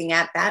we're looking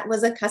at, that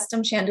was a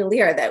custom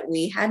chandelier that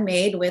we had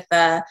made with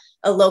a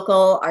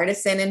local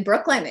artisan in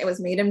Brooklyn. It was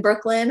made in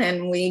Brooklyn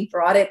and we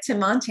brought it to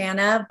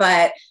Montana,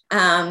 but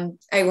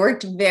I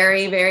worked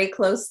very, very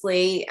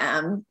closely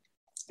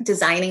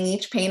designing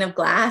each pane of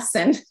glass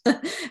and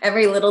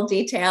every little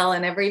detail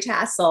and every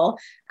tassel.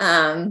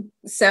 That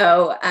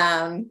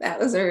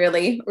was a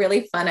really,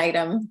 really fun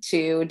item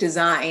to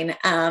design.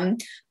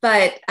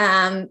 But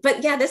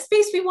yeah, this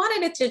space, we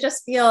wanted it to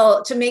just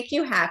feel, to make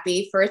you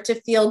happy, for it to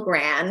feel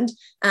grand,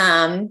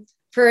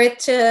 for it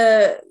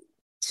to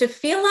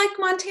feel like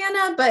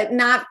Montana, but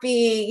not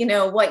be, you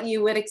know, what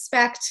you would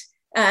expect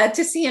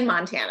to see in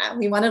Montana.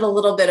 We wanted a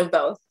little bit of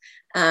both.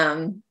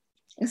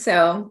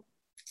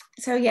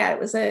 So yeah,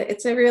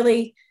 it's a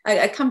really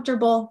a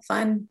comfortable,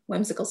 fun,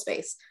 whimsical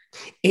space.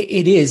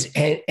 It is.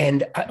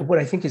 And what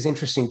I think is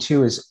interesting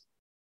too is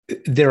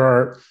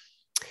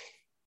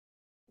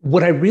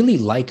what I really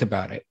like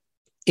about it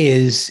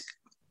is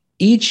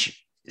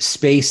each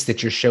space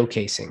that you're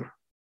showcasing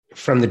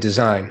from the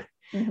design,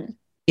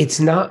 it's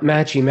not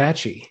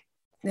matchy.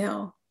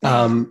 No.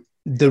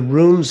 The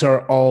rooms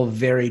are all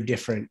very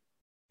different,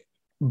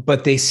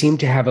 but they seem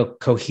to have a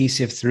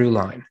cohesive through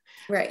line.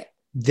 Right.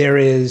 There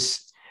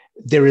is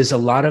a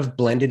lot of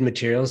blended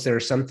materials. There are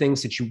some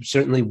things that you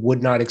certainly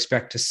would not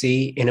expect to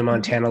see in a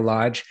Montana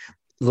lodge,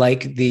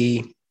 like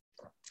the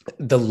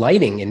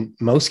lighting. In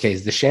most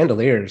cases, the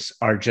chandeliers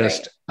are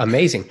just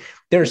amazing.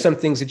 There are some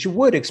things that you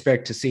would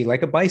expect to see,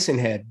 like a bison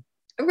head,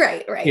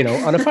 right, you know,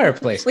 on a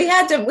fireplace. we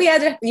had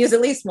to use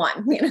at least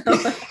one, you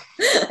know.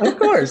 Of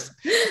course.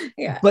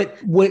 Yeah. But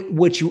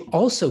what you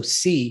also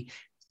see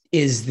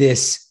is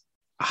this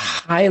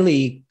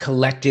highly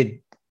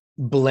collected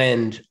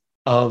blend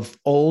of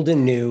old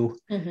and new,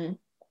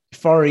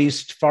 far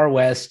east, far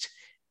west.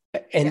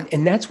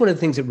 And that's one of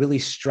the things that really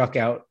struck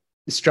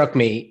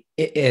me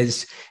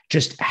is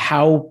just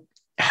how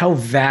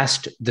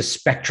vast the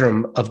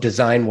spectrum of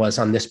design was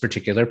on this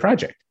particular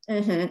project.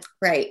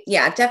 Right.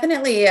 Yeah,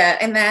 definitely.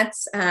 And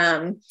that's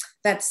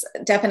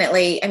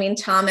definitely, I mean,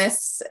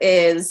 Thomas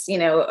is, you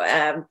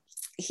know,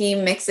 he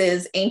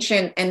mixes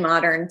ancient and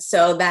modern.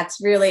 So that's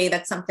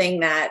something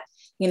that,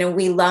 you know,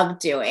 we love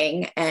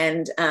doing,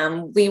 and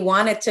we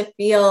want it to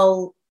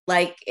feel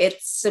like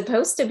it's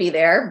supposed to be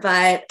there,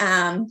 but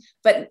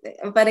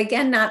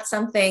again, not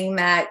something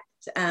that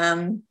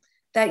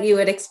you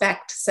would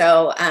expect.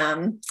 So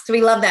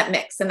we love that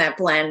mix and that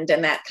blend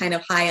and that kind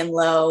of high and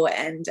low,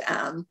 and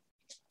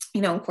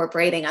you know,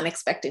 incorporating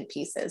unexpected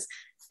pieces.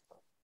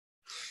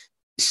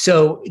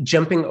 So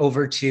jumping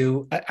over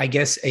to, I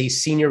guess, a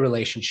senior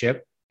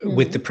relationship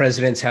with the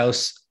president's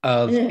house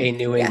of a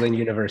New England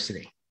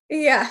university.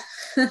 Yeah,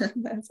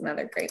 that's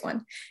another great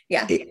one.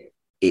 Yeah, it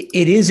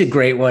is a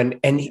great one.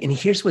 And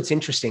here's what's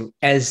interesting.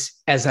 As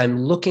I'm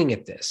looking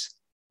at this,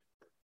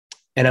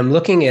 and I'm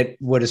looking at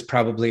what is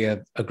probably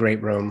a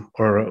great room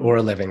or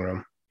a living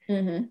room,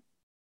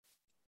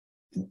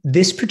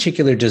 this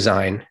particular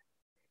design,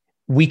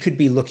 we could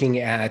be looking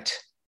at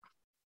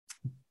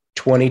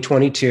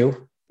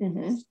 2022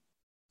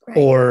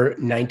 or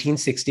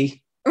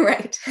 1960.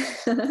 Right.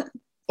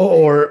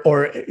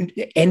 or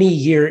any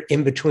year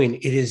in between.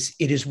 It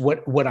is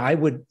what I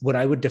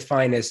would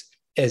define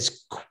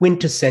as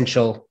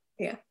quintessential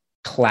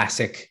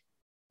classic,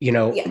 you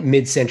know,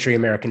 mid-century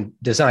American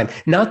design.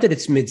 Not that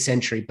it's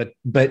mid-century,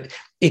 but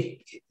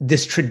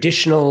this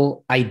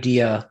traditional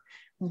idea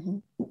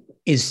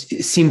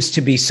seems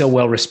to be so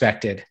well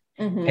respected.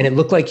 And it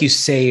looked like you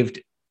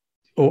saved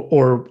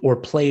or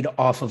played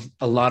off of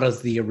a lot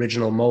of the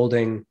original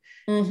molding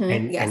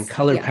and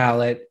color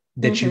palette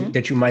that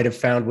you might have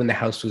found when the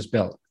house was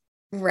built.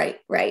 Right.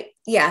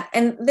 Yeah.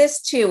 And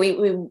this too,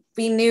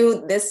 we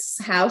knew this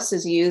house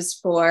is used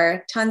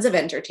for tons of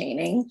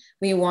entertaining.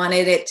 We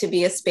wanted it to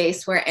be a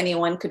space where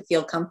anyone could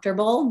feel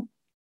comfortable.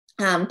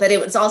 But it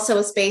was also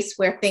a space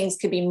where things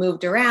could be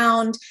moved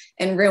around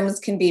and rooms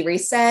can be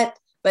reset,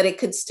 but it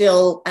could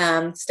still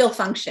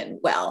function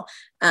well.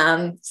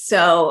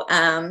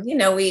 You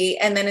know,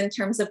 and then in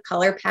terms of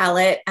color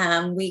palette,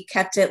 we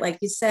kept it, like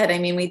you said, I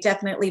mean, we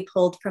definitely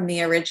pulled from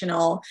the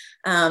original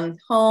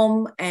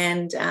home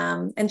and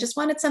just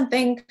wanted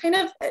something kind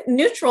of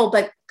neutral,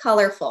 but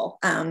colorful.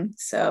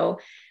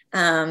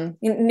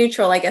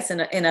 Neutral, I guess,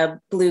 in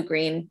a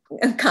blue-green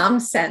calm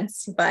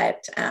sense,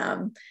 but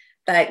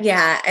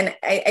yeah, and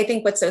I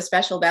think what's so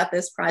special about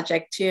this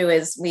project too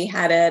is we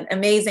had an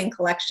amazing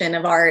collection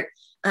of art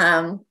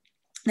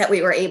that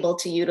we were able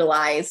to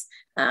utilize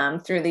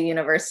through the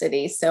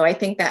university. So I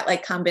think that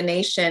like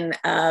combination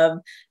of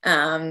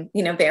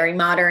you know, very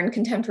modern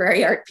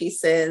contemporary art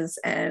pieces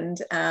and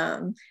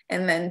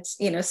then,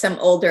 you know, some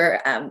older,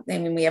 I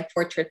mean, we have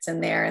portraits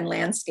in there and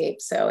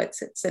landscape. So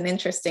it's an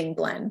interesting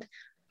blend.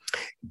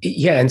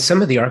 Yeah, and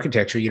some of the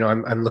architecture, you know,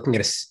 I'm looking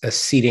at a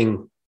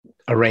seating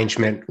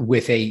arrangement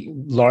with a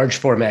large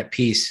format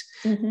piece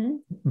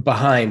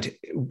behind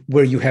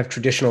where you have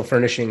traditional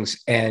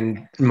furnishings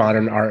and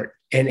modern art.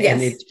 And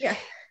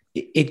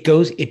it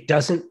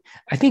doesn't,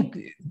 I think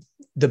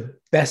the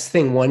best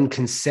thing one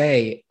can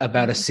say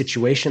about a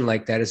situation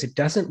like that is it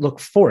doesn't look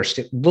forced.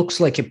 It looks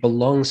like it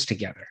belongs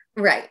together.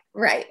 Right.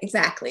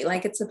 Exactly.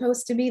 Like it's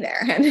supposed to be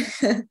there.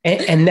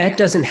 and that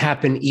doesn't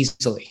happen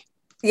easily.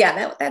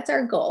 Yeah, that's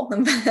our goal.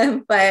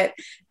 But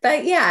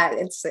yeah,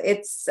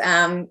 it's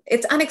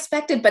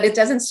unexpected, but it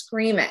doesn't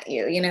scream at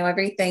you. You know,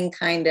 everything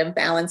kind of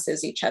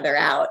balances each other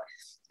out.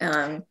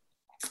 I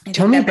Tell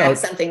think me that that's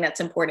about something that's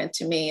important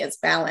to me is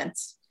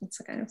balance. It's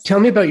kind of tell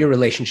me about your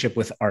relationship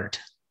with art.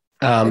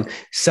 okay.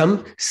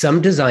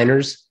 Some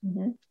designers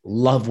Mm-hmm.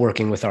 love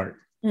working with art.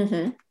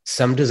 Mm-hmm.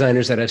 Some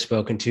designers that I've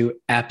spoken to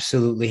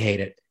absolutely hate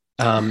it.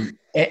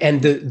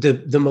 And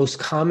the most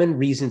common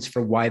reasons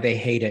for why they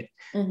hate it: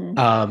 Mm-hmm.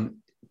 um,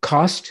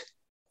 cost,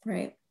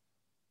 Right.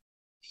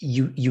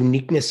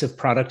 uniqueness of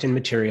product and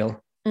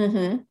material,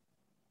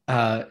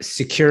 Mm-hmm.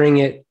 securing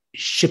it,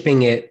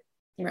 shipping it,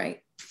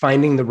 Right.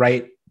 finding the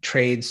right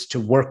trades to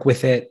work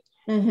with it.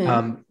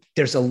 Mm-hmm.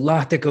 There's a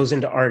lot that goes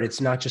into art.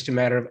 It's not just a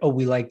matter of, oh,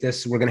 we like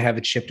this, so we're going to have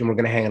it shipped and we're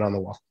going to hang it on the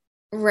wall.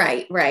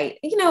 Right, right.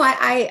 You know,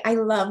 I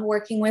love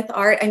working with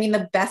art. I mean,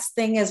 the best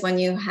thing is when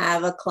you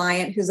have a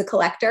client who's a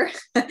collector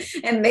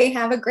and they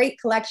have a great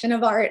collection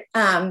of art.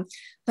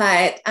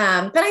 But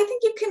I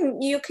think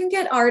you can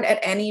get art at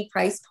any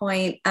price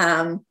point.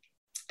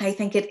 I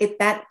think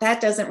that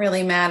doesn't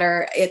really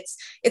matter.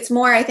 It's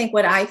more, I think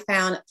what I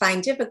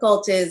find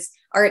difficult is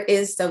art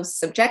is so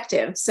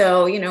subjective.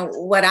 So, you know,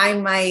 what I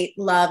might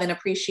love and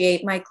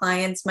appreciate, my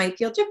clients might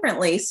feel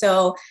differently.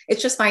 So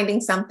it's just finding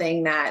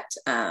something that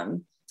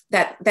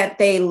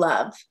they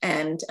love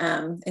and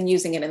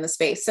using it in the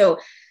space. So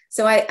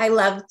I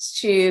love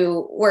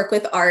to work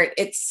with art.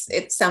 It's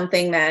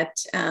something that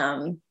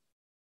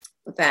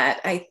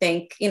I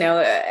think, you know,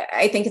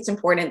 I think it's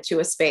important to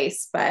a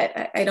space,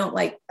 but I don't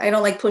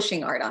like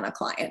pushing art on a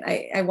client.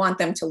 I want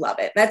them to love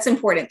it. That's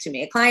important to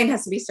me. A client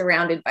has to be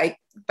surrounded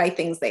by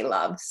things they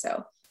love.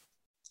 So,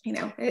 you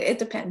know, it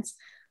depends.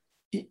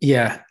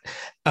 Yeah.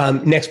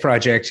 Next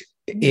project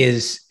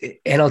is,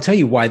 and I'll tell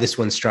you why this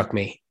one struck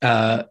me,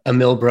 a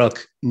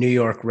Millbrook, New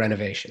York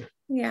renovation.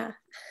 Yeah.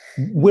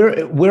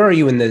 Where are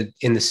you in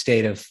the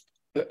state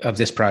of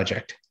this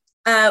project?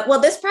 Well,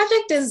 this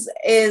project is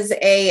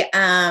a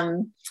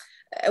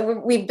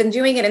we've been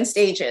doing it in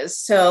stages.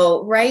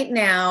 So right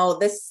now,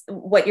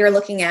 what you're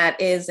looking at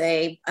is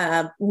a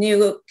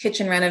new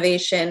kitchen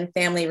renovation,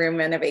 family room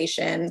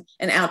renovation,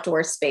 an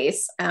outdoor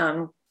space.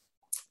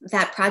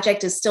 That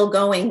project is still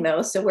going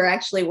though. So we're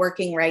actually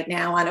working right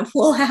now on a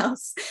pool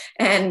house,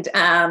 and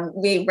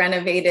we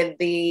renovated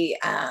the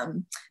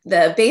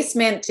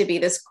basement to be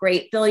this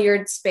great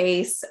billiard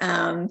space.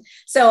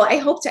 So I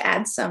hope to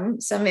add some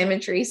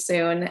imagery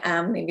soon.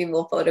 Maybe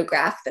we'll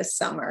photograph this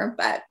summer,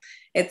 but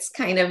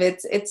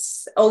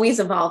it's always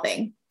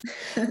evolving.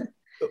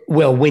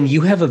 Well, when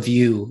you have a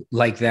view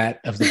like that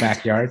of the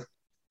backyard,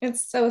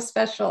 It's so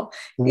special.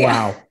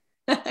 Yeah, wow.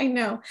 I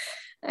know.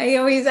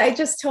 I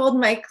just told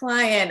my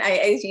client,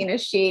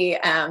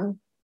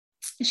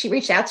 she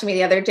reached out to me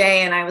the other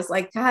day and I was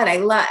like, God,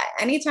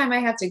 anytime I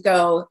have to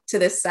go to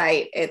this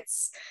site,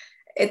 it's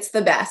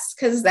the best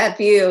because that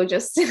view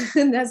just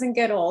doesn't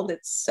get old.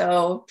 It's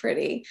so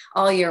pretty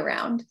all year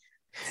round.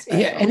 Yeah,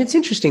 Special. and it's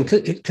interesting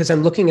because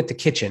I'm looking at the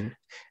kitchen,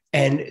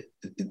 and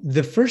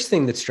the first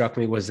thing that struck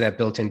me was that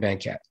built-in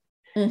banquette.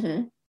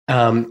 Mm-hmm.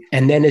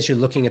 And then as you're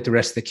looking at the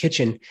rest of the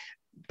kitchen,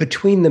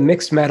 between the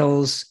mixed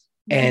metals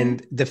Mm-hmm.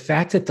 and the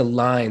fact that the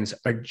lines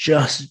are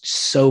just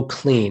so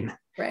clean,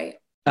 Right.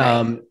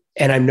 Right.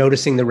 and I'm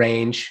noticing the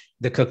range,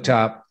 the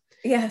cooktop.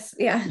 Yes.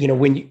 Yeah. You know,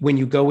 when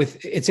you go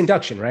with, it's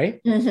induction, right?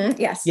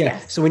 Mm-hmm. Yes. Yeah.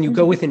 Yes. So when you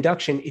go Mm-hmm. with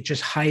induction, it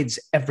just hides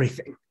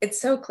everything. It's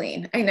so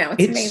clean. I know.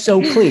 It's It's amazing.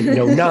 so clean.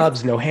 No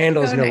knobs, no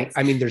handles, So no. nice.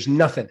 I mean, there's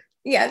nothing.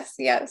 Yes.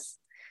 Yes.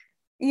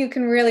 You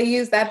can really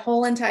use that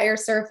whole entire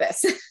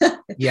surface.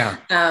 Yeah.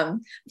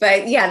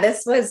 But yeah,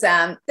 this was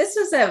a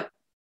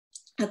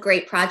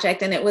great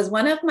project, and it was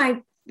one of my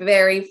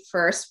very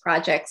first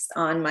projects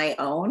on my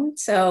own.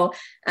 So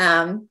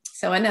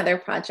another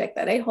project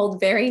that I hold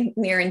very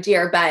near and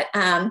dear.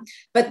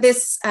 But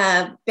this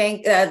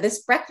this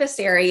breakfast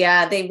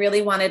area, they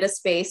really wanted a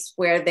space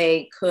where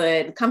they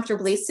could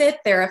comfortably sit.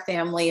 They're a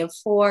family of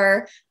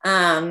four.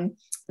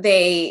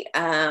 They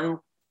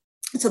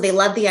So they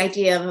loved the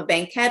idea of a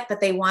banquette, but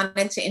they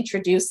wanted to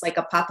introduce like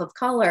a pop of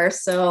color.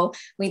 So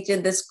we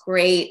did this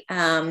great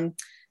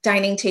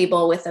dining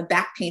table with a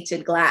back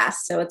painted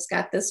glass. So it's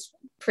got this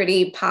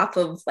pretty pop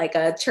of like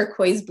a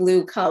turquoise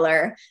blue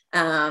color,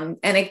 and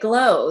it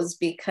glows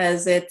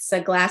because it's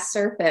a glass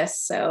surface.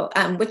 So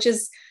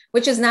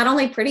which is not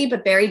only pretty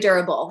but very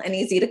durable and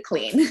easy to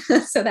clean.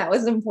 So that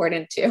was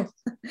important too.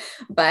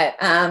 But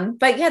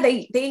yeah,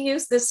 they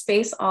use this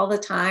space all the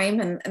time,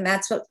 and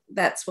that's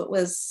what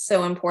was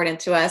so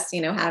important to us.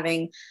 You know,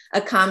 having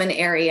a common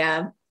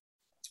area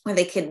where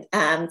they could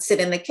sit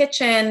in the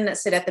kitchen,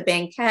 sit at the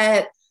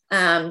banquette.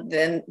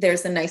 Then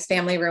there's a nice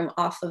family room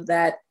off of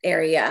that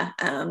area.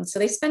 So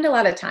they spend a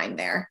lot of time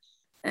there,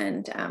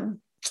 and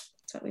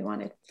that's what we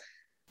wanted.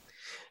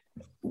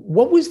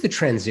 What was the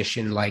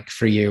transition like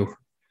for you,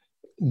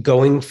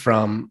 going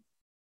from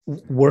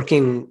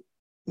working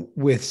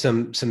with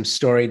some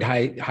storied,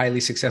 highly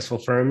successful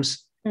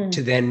firms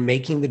to then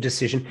making the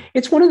decision?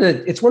 It's one of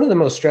the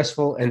most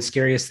stressful and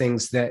scariest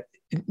things that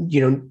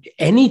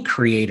any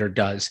creator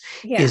does,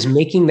 is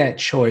making that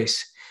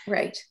choice,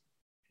 right,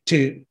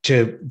 to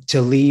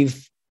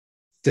leave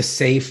the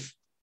safe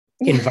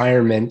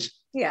environment,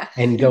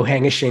 and go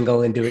hang a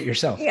shingle and do it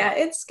yourself. Yeah,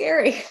 it's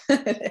scary.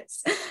 It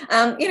is.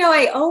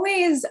 I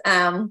always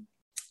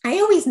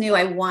knew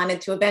I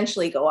wanted to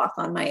eventually go off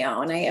on my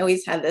own. I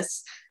always had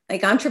this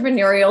like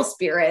entrepreneurial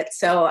spirit.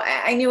 So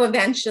I knew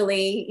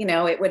eventually,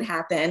 it would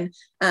happen.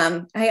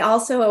 I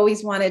also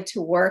always wanted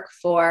to work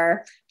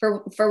for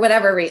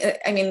whatever reason.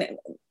 I mean,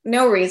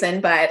 no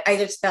reason, but I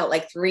just felt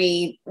like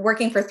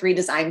working for 3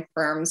 design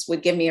firms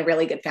would give me a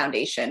really good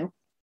foundation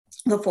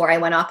before I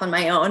went off on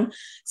my own.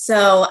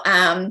 So,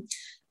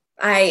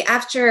 I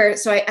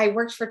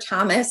worked for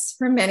Thomas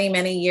for many,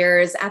 many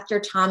years. After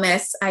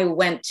Thomas, I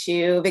went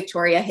to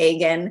Victoria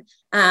Hagen.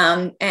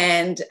 When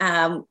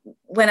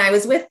I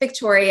was with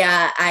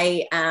Victoria,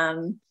 I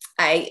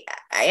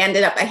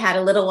ended up, I had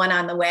a little one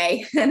on the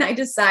way, and I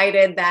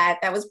decided that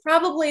was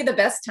probably the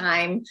best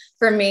time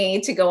for me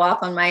to go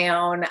off on my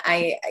own.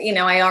 I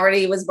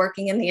already was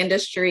working in the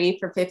industry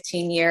for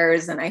 15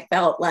 years, and I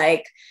felt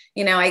like,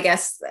 I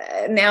guess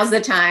now's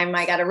the time.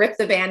 I got to rip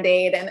the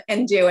Band-Aid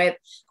and do it.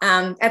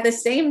 At the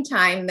same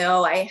time,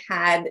 though, I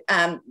had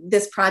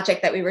this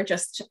project that we were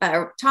just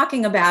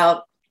talking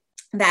about.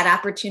 That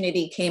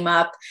opportunity came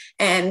up,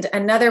 and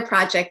another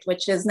project,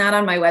 which is not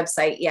on my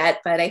website yet,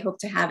 but I hope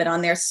to have it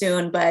on there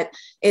soon. But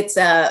it's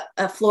a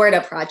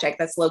Florida project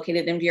that's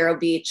located in Vero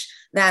Beach.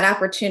 That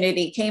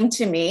opportunity came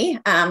to me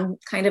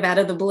kind of out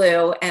of the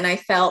blue. And I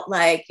felt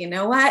like, you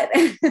know what,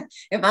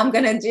 if I'm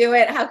going to do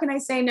it, how can I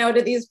say no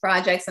to these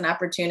projects and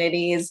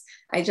opportunities?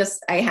 I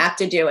have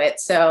to do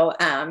it. So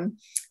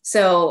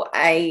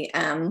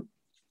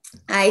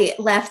I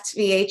left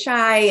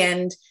VHI,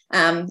 and,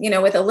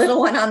 with a little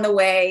one on the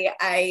way,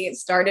 I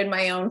started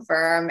my own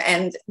firm.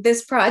 And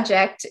this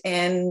project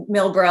in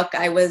Millbrook,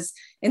 I was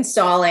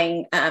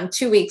installing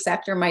 2 weeks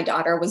after my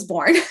daughter was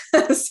born.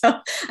 So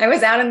I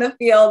was out in the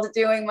field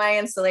doing my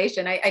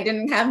installation. I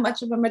didn't have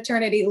much of a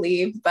maternity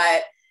leave,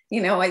 but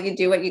you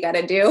do what you got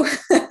to do.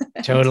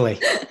 Totally.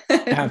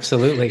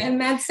 Absolutely. And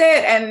that's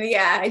it. And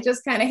I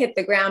just kind of hit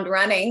the ground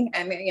running,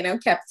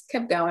 and,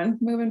 kept going,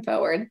 moving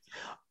forward.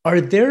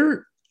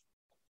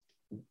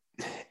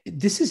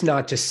 This is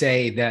not to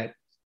say that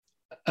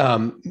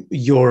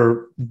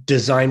your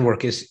design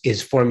work is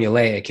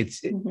formulaic.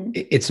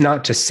 It's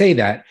not to say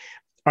that.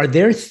 Are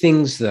there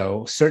things,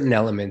 though, certain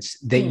elements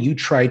that you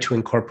try to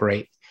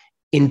incorporate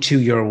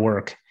into your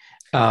work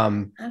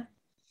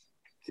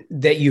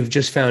that you've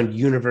just found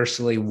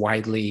universally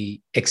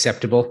widely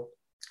acceptable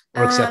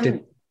or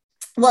accepted?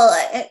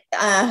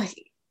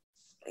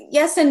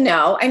 Yes and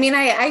no. I mean,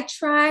 I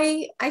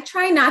try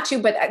not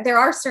to, but there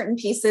are certain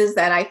pieces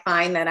that I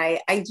find that I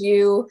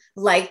do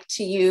like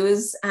to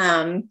use,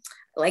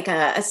 like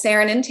a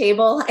Saarinen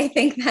table. I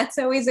think that's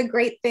always a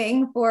great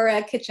thing for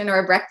a kitchen or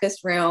a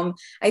breakfast room.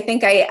 I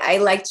think I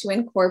like to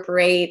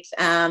incorporate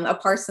a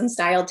Parsons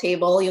style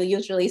table. You'll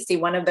usually see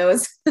one of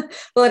those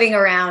floating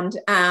around.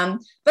 But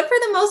for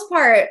the most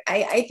part,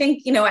 I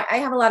think, I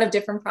have a lot of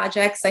different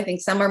projects. I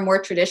think some are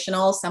more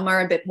traditional, some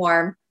are a bit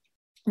more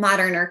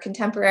modern or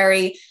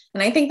contemporary.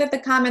 And I think that the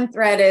common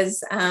thread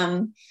is,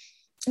 I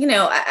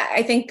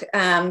think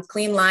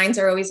clean lines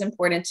are always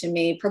important to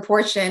me,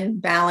 proportion,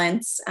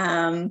 balance.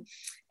 I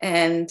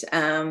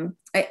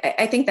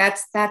think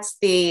that's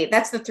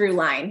the through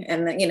line,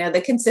 and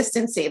the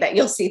consistency that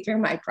you'll see through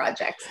my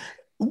projects.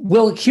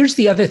 Well, here's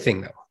the other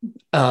thing,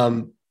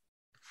 though.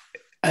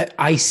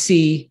 I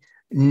see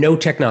no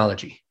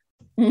technology.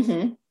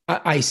 Mm-hmm.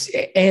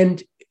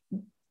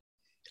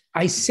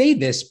 I say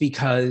this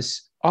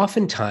because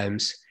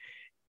oftentimes,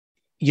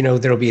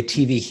 there'll be a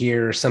TV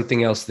here or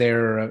something else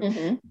there.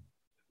 Mm-hmm.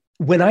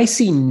 When I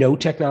see no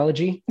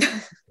technology,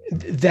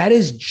 that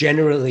is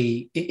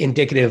generally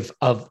indicative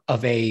of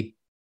a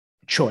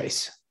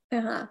choice.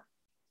 Uh-huh.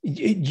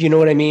 You know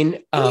what I mean?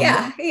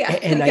 Yeah.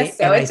 And I guess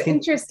so. It's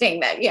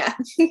interesting that,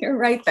 you're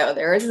right, though.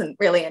 There isn't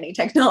really any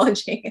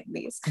technology in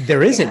these.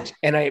 There isn't.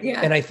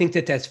 Yeah. And I think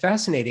that that's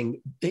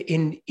fascinating.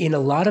 In a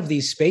lot of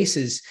these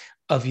spaces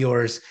of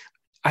yours,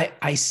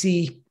 I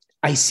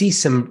see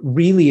some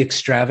really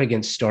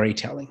extravagant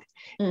storytelling.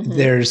 Mm-hmm.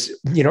 There's,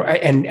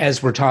 and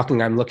as we're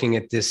talking, I'm looking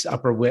at this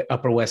Upper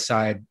West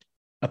Side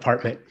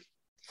apartment,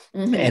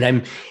 mm-hmm. and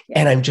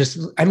I'm just,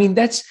 I mean,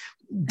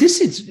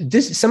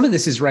 some of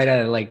this is right out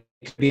of, like,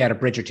 it could be out of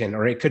Bridgerton,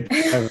 or it could,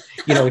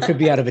 it could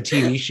be out of a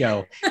TV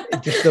show.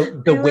 Just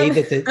the way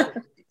that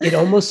it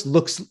almost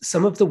looks,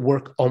 some of the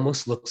work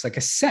almost looks like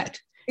a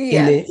set.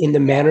 Yes. in the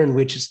manner in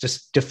which it's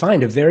just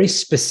defined, a very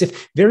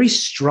specific, very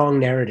strong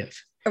narrative.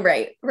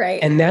 Right.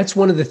 And that's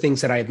one of the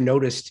things that I've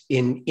noticed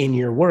in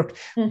your work.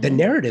 Mm-hmm. The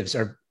narratives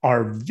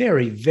are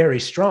very, very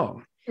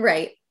strong.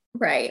 Right.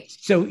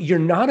 So you're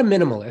not a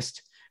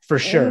minimalist for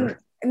sure.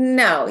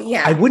 No.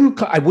 Yeah. I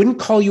wouldn't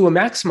call you a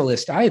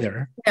maximalist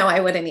either. No, I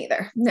wouldn't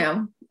either.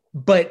 No.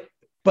 But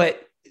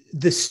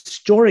the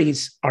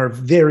stories are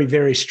very,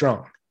 very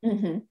strong.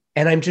 Mm-hmm.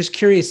 And I'm just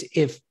curious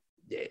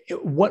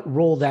what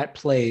role that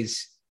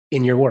plays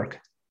in your work.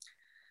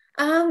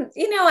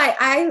 You know,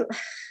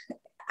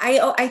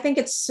 I think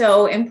it's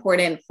so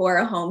important for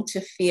a home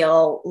to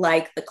feel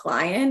like the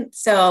client.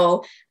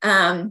 So,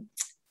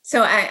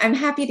 I'm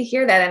happy to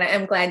hear that, and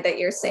I'm glad that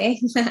you're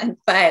saying that.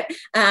 But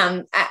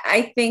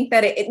I think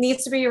that it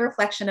needs to be a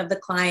reflection of the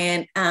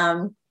client.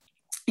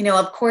 You know,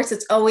 of course,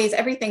 it's always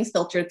everything's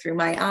filtered through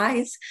my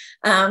eyes,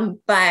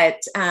 but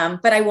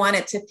I want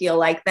it to feel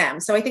like them.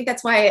 So I think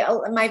that's why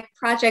my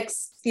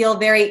projects feel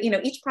very, you know,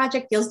 each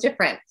project feels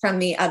different from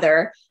the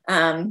other,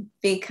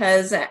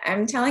 because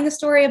I'm telling a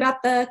story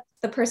about the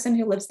person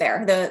who lives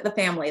there, the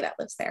family that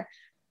lives there.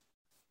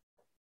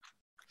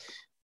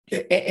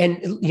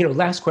 And, you know,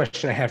 last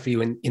question I have for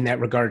you in that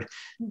regard,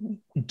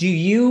 do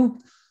you,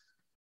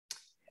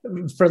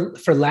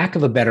 for lack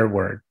of a better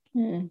word,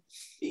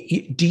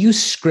 do you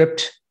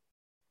script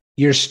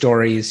your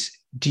stories?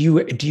 Do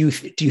you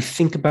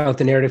think about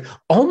the narrative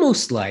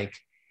almost like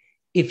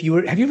have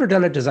you ever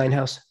done a design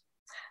house?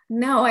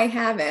 No, I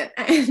haven't.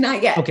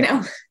 Not yet. Okay.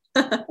 No.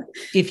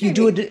 If you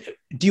do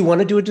you want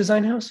to do a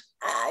design house?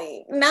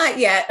 Not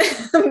yet.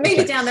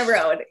 Maybe down the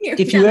road.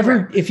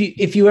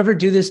 If you ever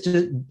do this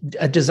to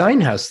a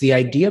design house, the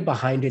idea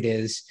behind it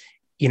is,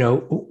 you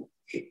know,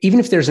 even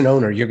if there's an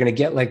owner, you're going to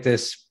get like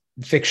this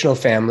fictional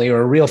family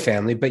or a real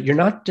family, but you're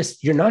not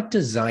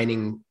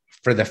designing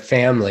for the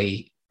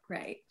family,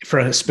 right? For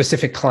a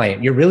specific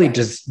client. You're really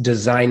just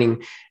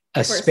designing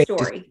a space.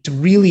 It's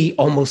really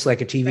almost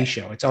like a TV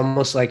show. It's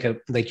almost like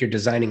you're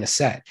designing a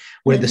set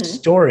where the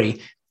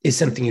story is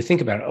something you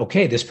think about.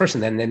 Okay, this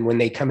person, and then when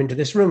they come into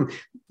this room,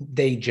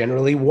 they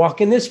generally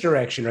walk in this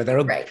direction, or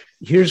they're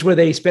here's where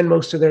they spend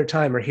most of their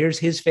time, or here's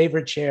his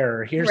favorite chair,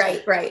 or here's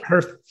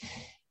her.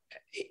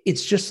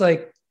 It's just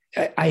like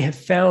I have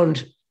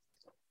found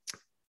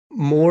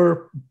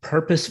more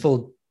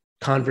purposeful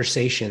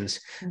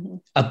conversations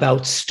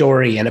about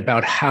story and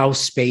about how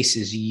space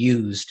is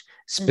used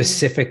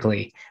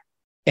specifically,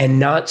 and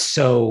not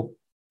so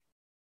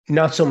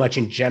much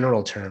in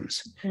general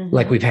terms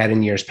like we've had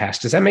in years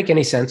past. Does that make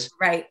any sense?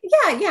 Right.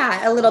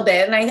 Yeah, a little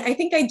bit. And I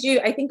think I do.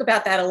 I think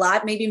about that a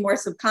lot, maybe more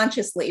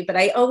subconsciously, but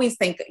I always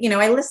think, you know,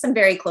 I listen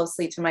very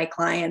closely to my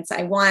clients.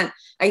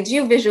 I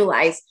do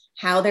visualize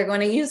how they're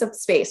going to use a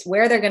space,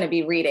 where they're going to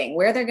be reading,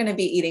 where they're going to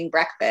be eating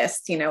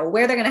breakfast, you know,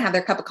 where they're going to have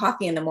their cup of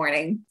coffee in the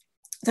morning.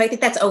 So I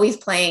think that's always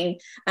playing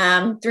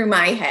through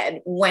my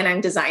head when I'm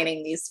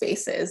designing these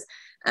spaces.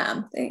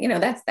 You know,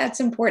 that's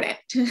important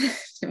to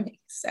me.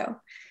 So,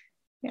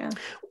 yeah.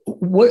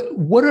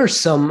 What are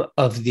some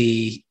of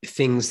the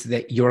things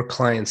that your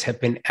clients have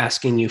been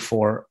asking you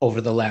for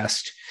over the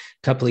last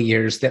couple of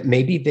years that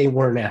maybe they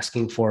weren't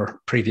asking for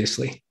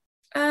previously?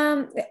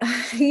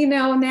 You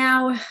know,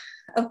 now,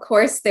 of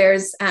course,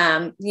 there's,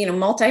 you know,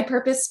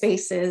 multi-purpose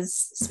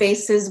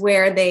spaces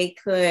where they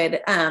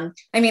could,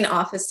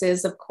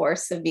 offices, of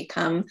course, have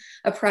become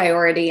a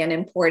priority and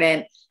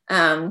important.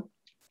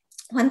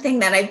 One thing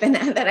that I've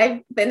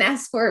been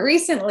asked for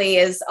recently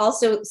is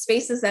also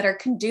spaces that are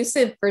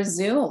conducive for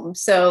Zoom.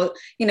 So,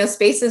 you know,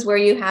 spaces where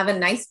you have a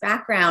nice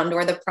background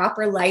or the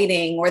proper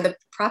lighting or the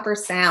proper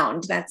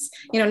sound. That's,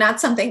 you know, not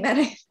something that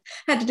I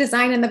had to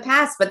design in the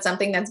past, but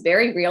something that's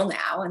very real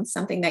now and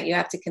something that you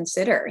have to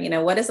consider. You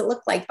know, what does it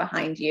look like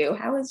behind you?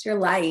 How is your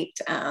light?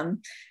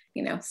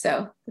 You know,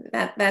 so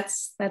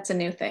that's a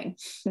new thing.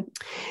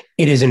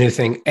 It is a new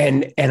thing.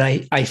 And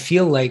I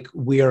feel like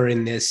we are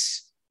in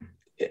this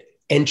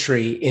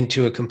entry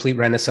into a complete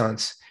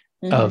renaissance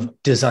of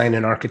design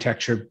and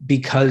architecture,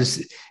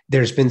 because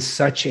there's been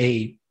such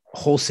a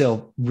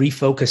wholesale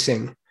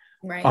refocusing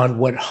on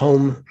what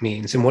home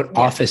means and what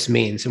office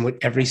means and what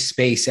every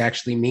space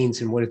actually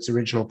means and what its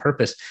original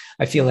purpose.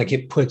 I feel like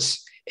it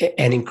puts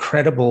an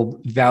incredible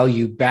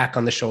value back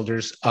on the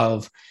shoulders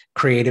of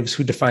creatives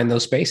who define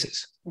those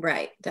spaces.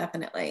 Right.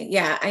 Definitely.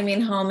 Yeah. I mean,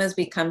 home has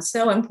become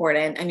so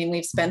important. I mean,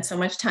 we've spent so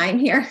much time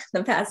here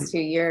the past 2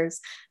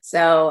 years.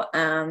 So,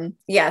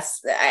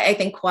 yes, I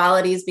think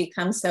quality has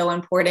become so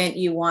important.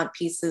 You want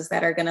pieces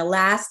that are going to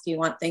last. You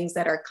want things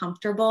that are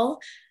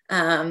comfortable.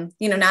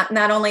 You know,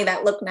 not only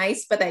that look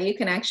nice, but that you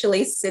can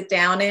actually sit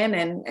down in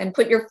and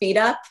put your feet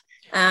up.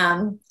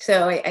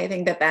 So I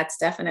think that's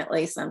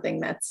definitely something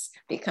that's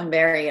become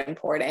very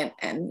important.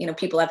 And, you know,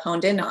 people have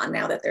honed in on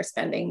now that they're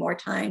spending more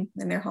time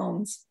in their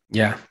homes.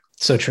 Yeah.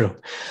 So true.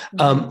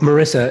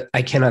 Marissa,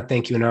 I cannot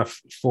thank you enough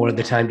for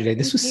the time today.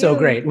 This was so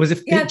great. Was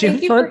it did you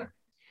have fun?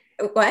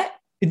 What?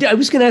 I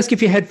was going to ask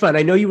if you had fun.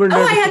 I know you were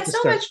nervous. Oh, I had so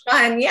much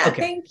fun. Yeah.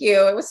 Okay. Thank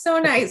you. It was so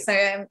nice.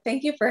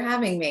 Thank you for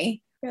having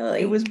me.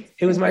 Really. It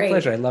was my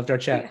pleasure. I loved our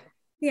chat.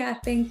 Yeah.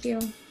 Thank you.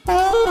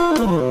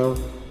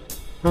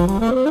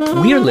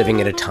 We are living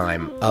at a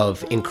time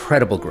of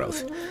incredible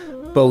growth,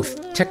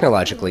 both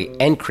technologically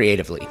and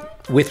creatively,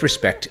 with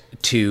respect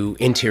to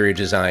interior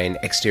design,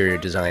 exterior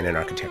design, and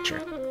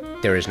architecture.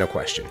 There is no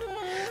question.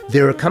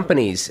 There are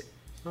companies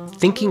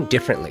thinking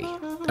differently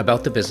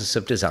about the business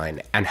of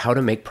design and how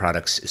to make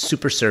products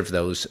super serve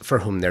those for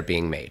whom they're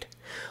being made.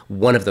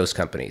 One of those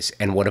companies,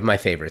 and one of my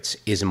favorites,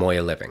 is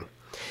Moya Living.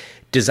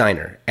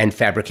 Designer and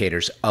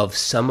fabricators of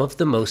some of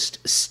the most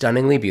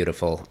stunningly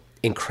beautiful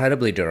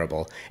incredibly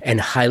durable,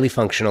 and highly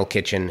functional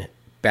kitchen,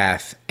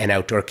 bath, and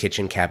outdoor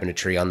kitchen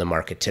cabinetry on the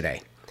market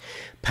today.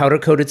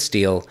 Powder-coated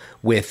steel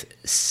with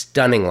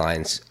stunning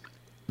lines,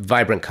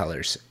 vibrant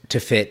colors to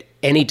fit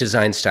any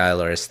design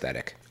style or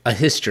aesthetic. A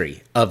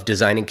history of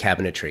designing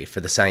cabinetry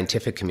for the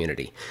scientific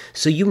community,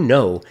 so you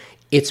know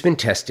it's been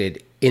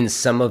tested in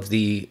some of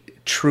the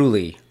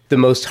truly the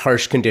most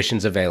harsh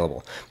conditions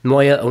available.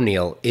 Moya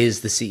O'Neill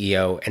is the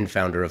CEO and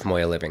founder of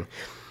Moya Living.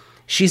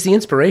 She's the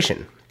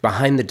inspiration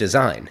behind the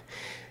design.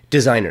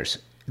 Designers,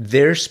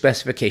 their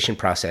specification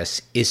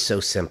process is so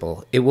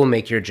simple. It will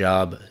make your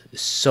job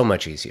so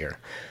much easier.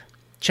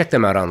 Check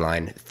them out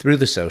online through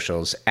the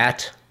socials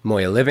at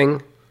Moya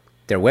Living,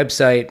 their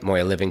website,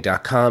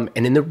 moyaliving.com,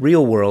 and in the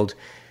real world,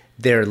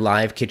 their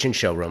live kitchen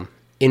showroom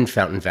in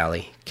Fountain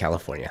Valley,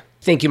 California.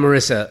 Thank you,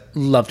 Marissa.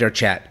 Loved our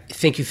chat.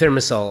 Thank you,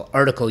 Thermosol,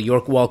 Article,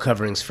 York Wall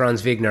Coverings,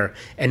 Franz Wigner,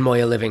 and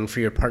Moya Living for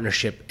your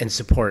partnership and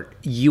support.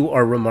 You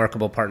are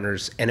remarkable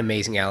partners and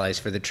amazing allies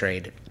for the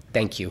trade.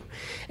 Thank you.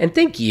 And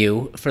thank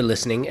you for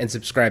listening and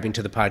subscribing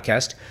to the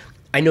podcast.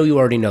 I know you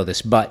already know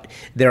this, but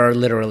there are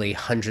literally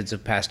hundreds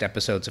of past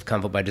episodes of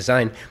Convo by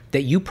Design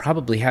that you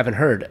probably haven't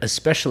heard,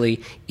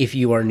 especially if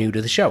you are new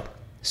to the show.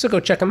 So go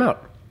check them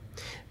out.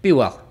 Be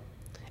well,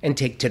 and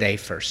take today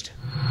first.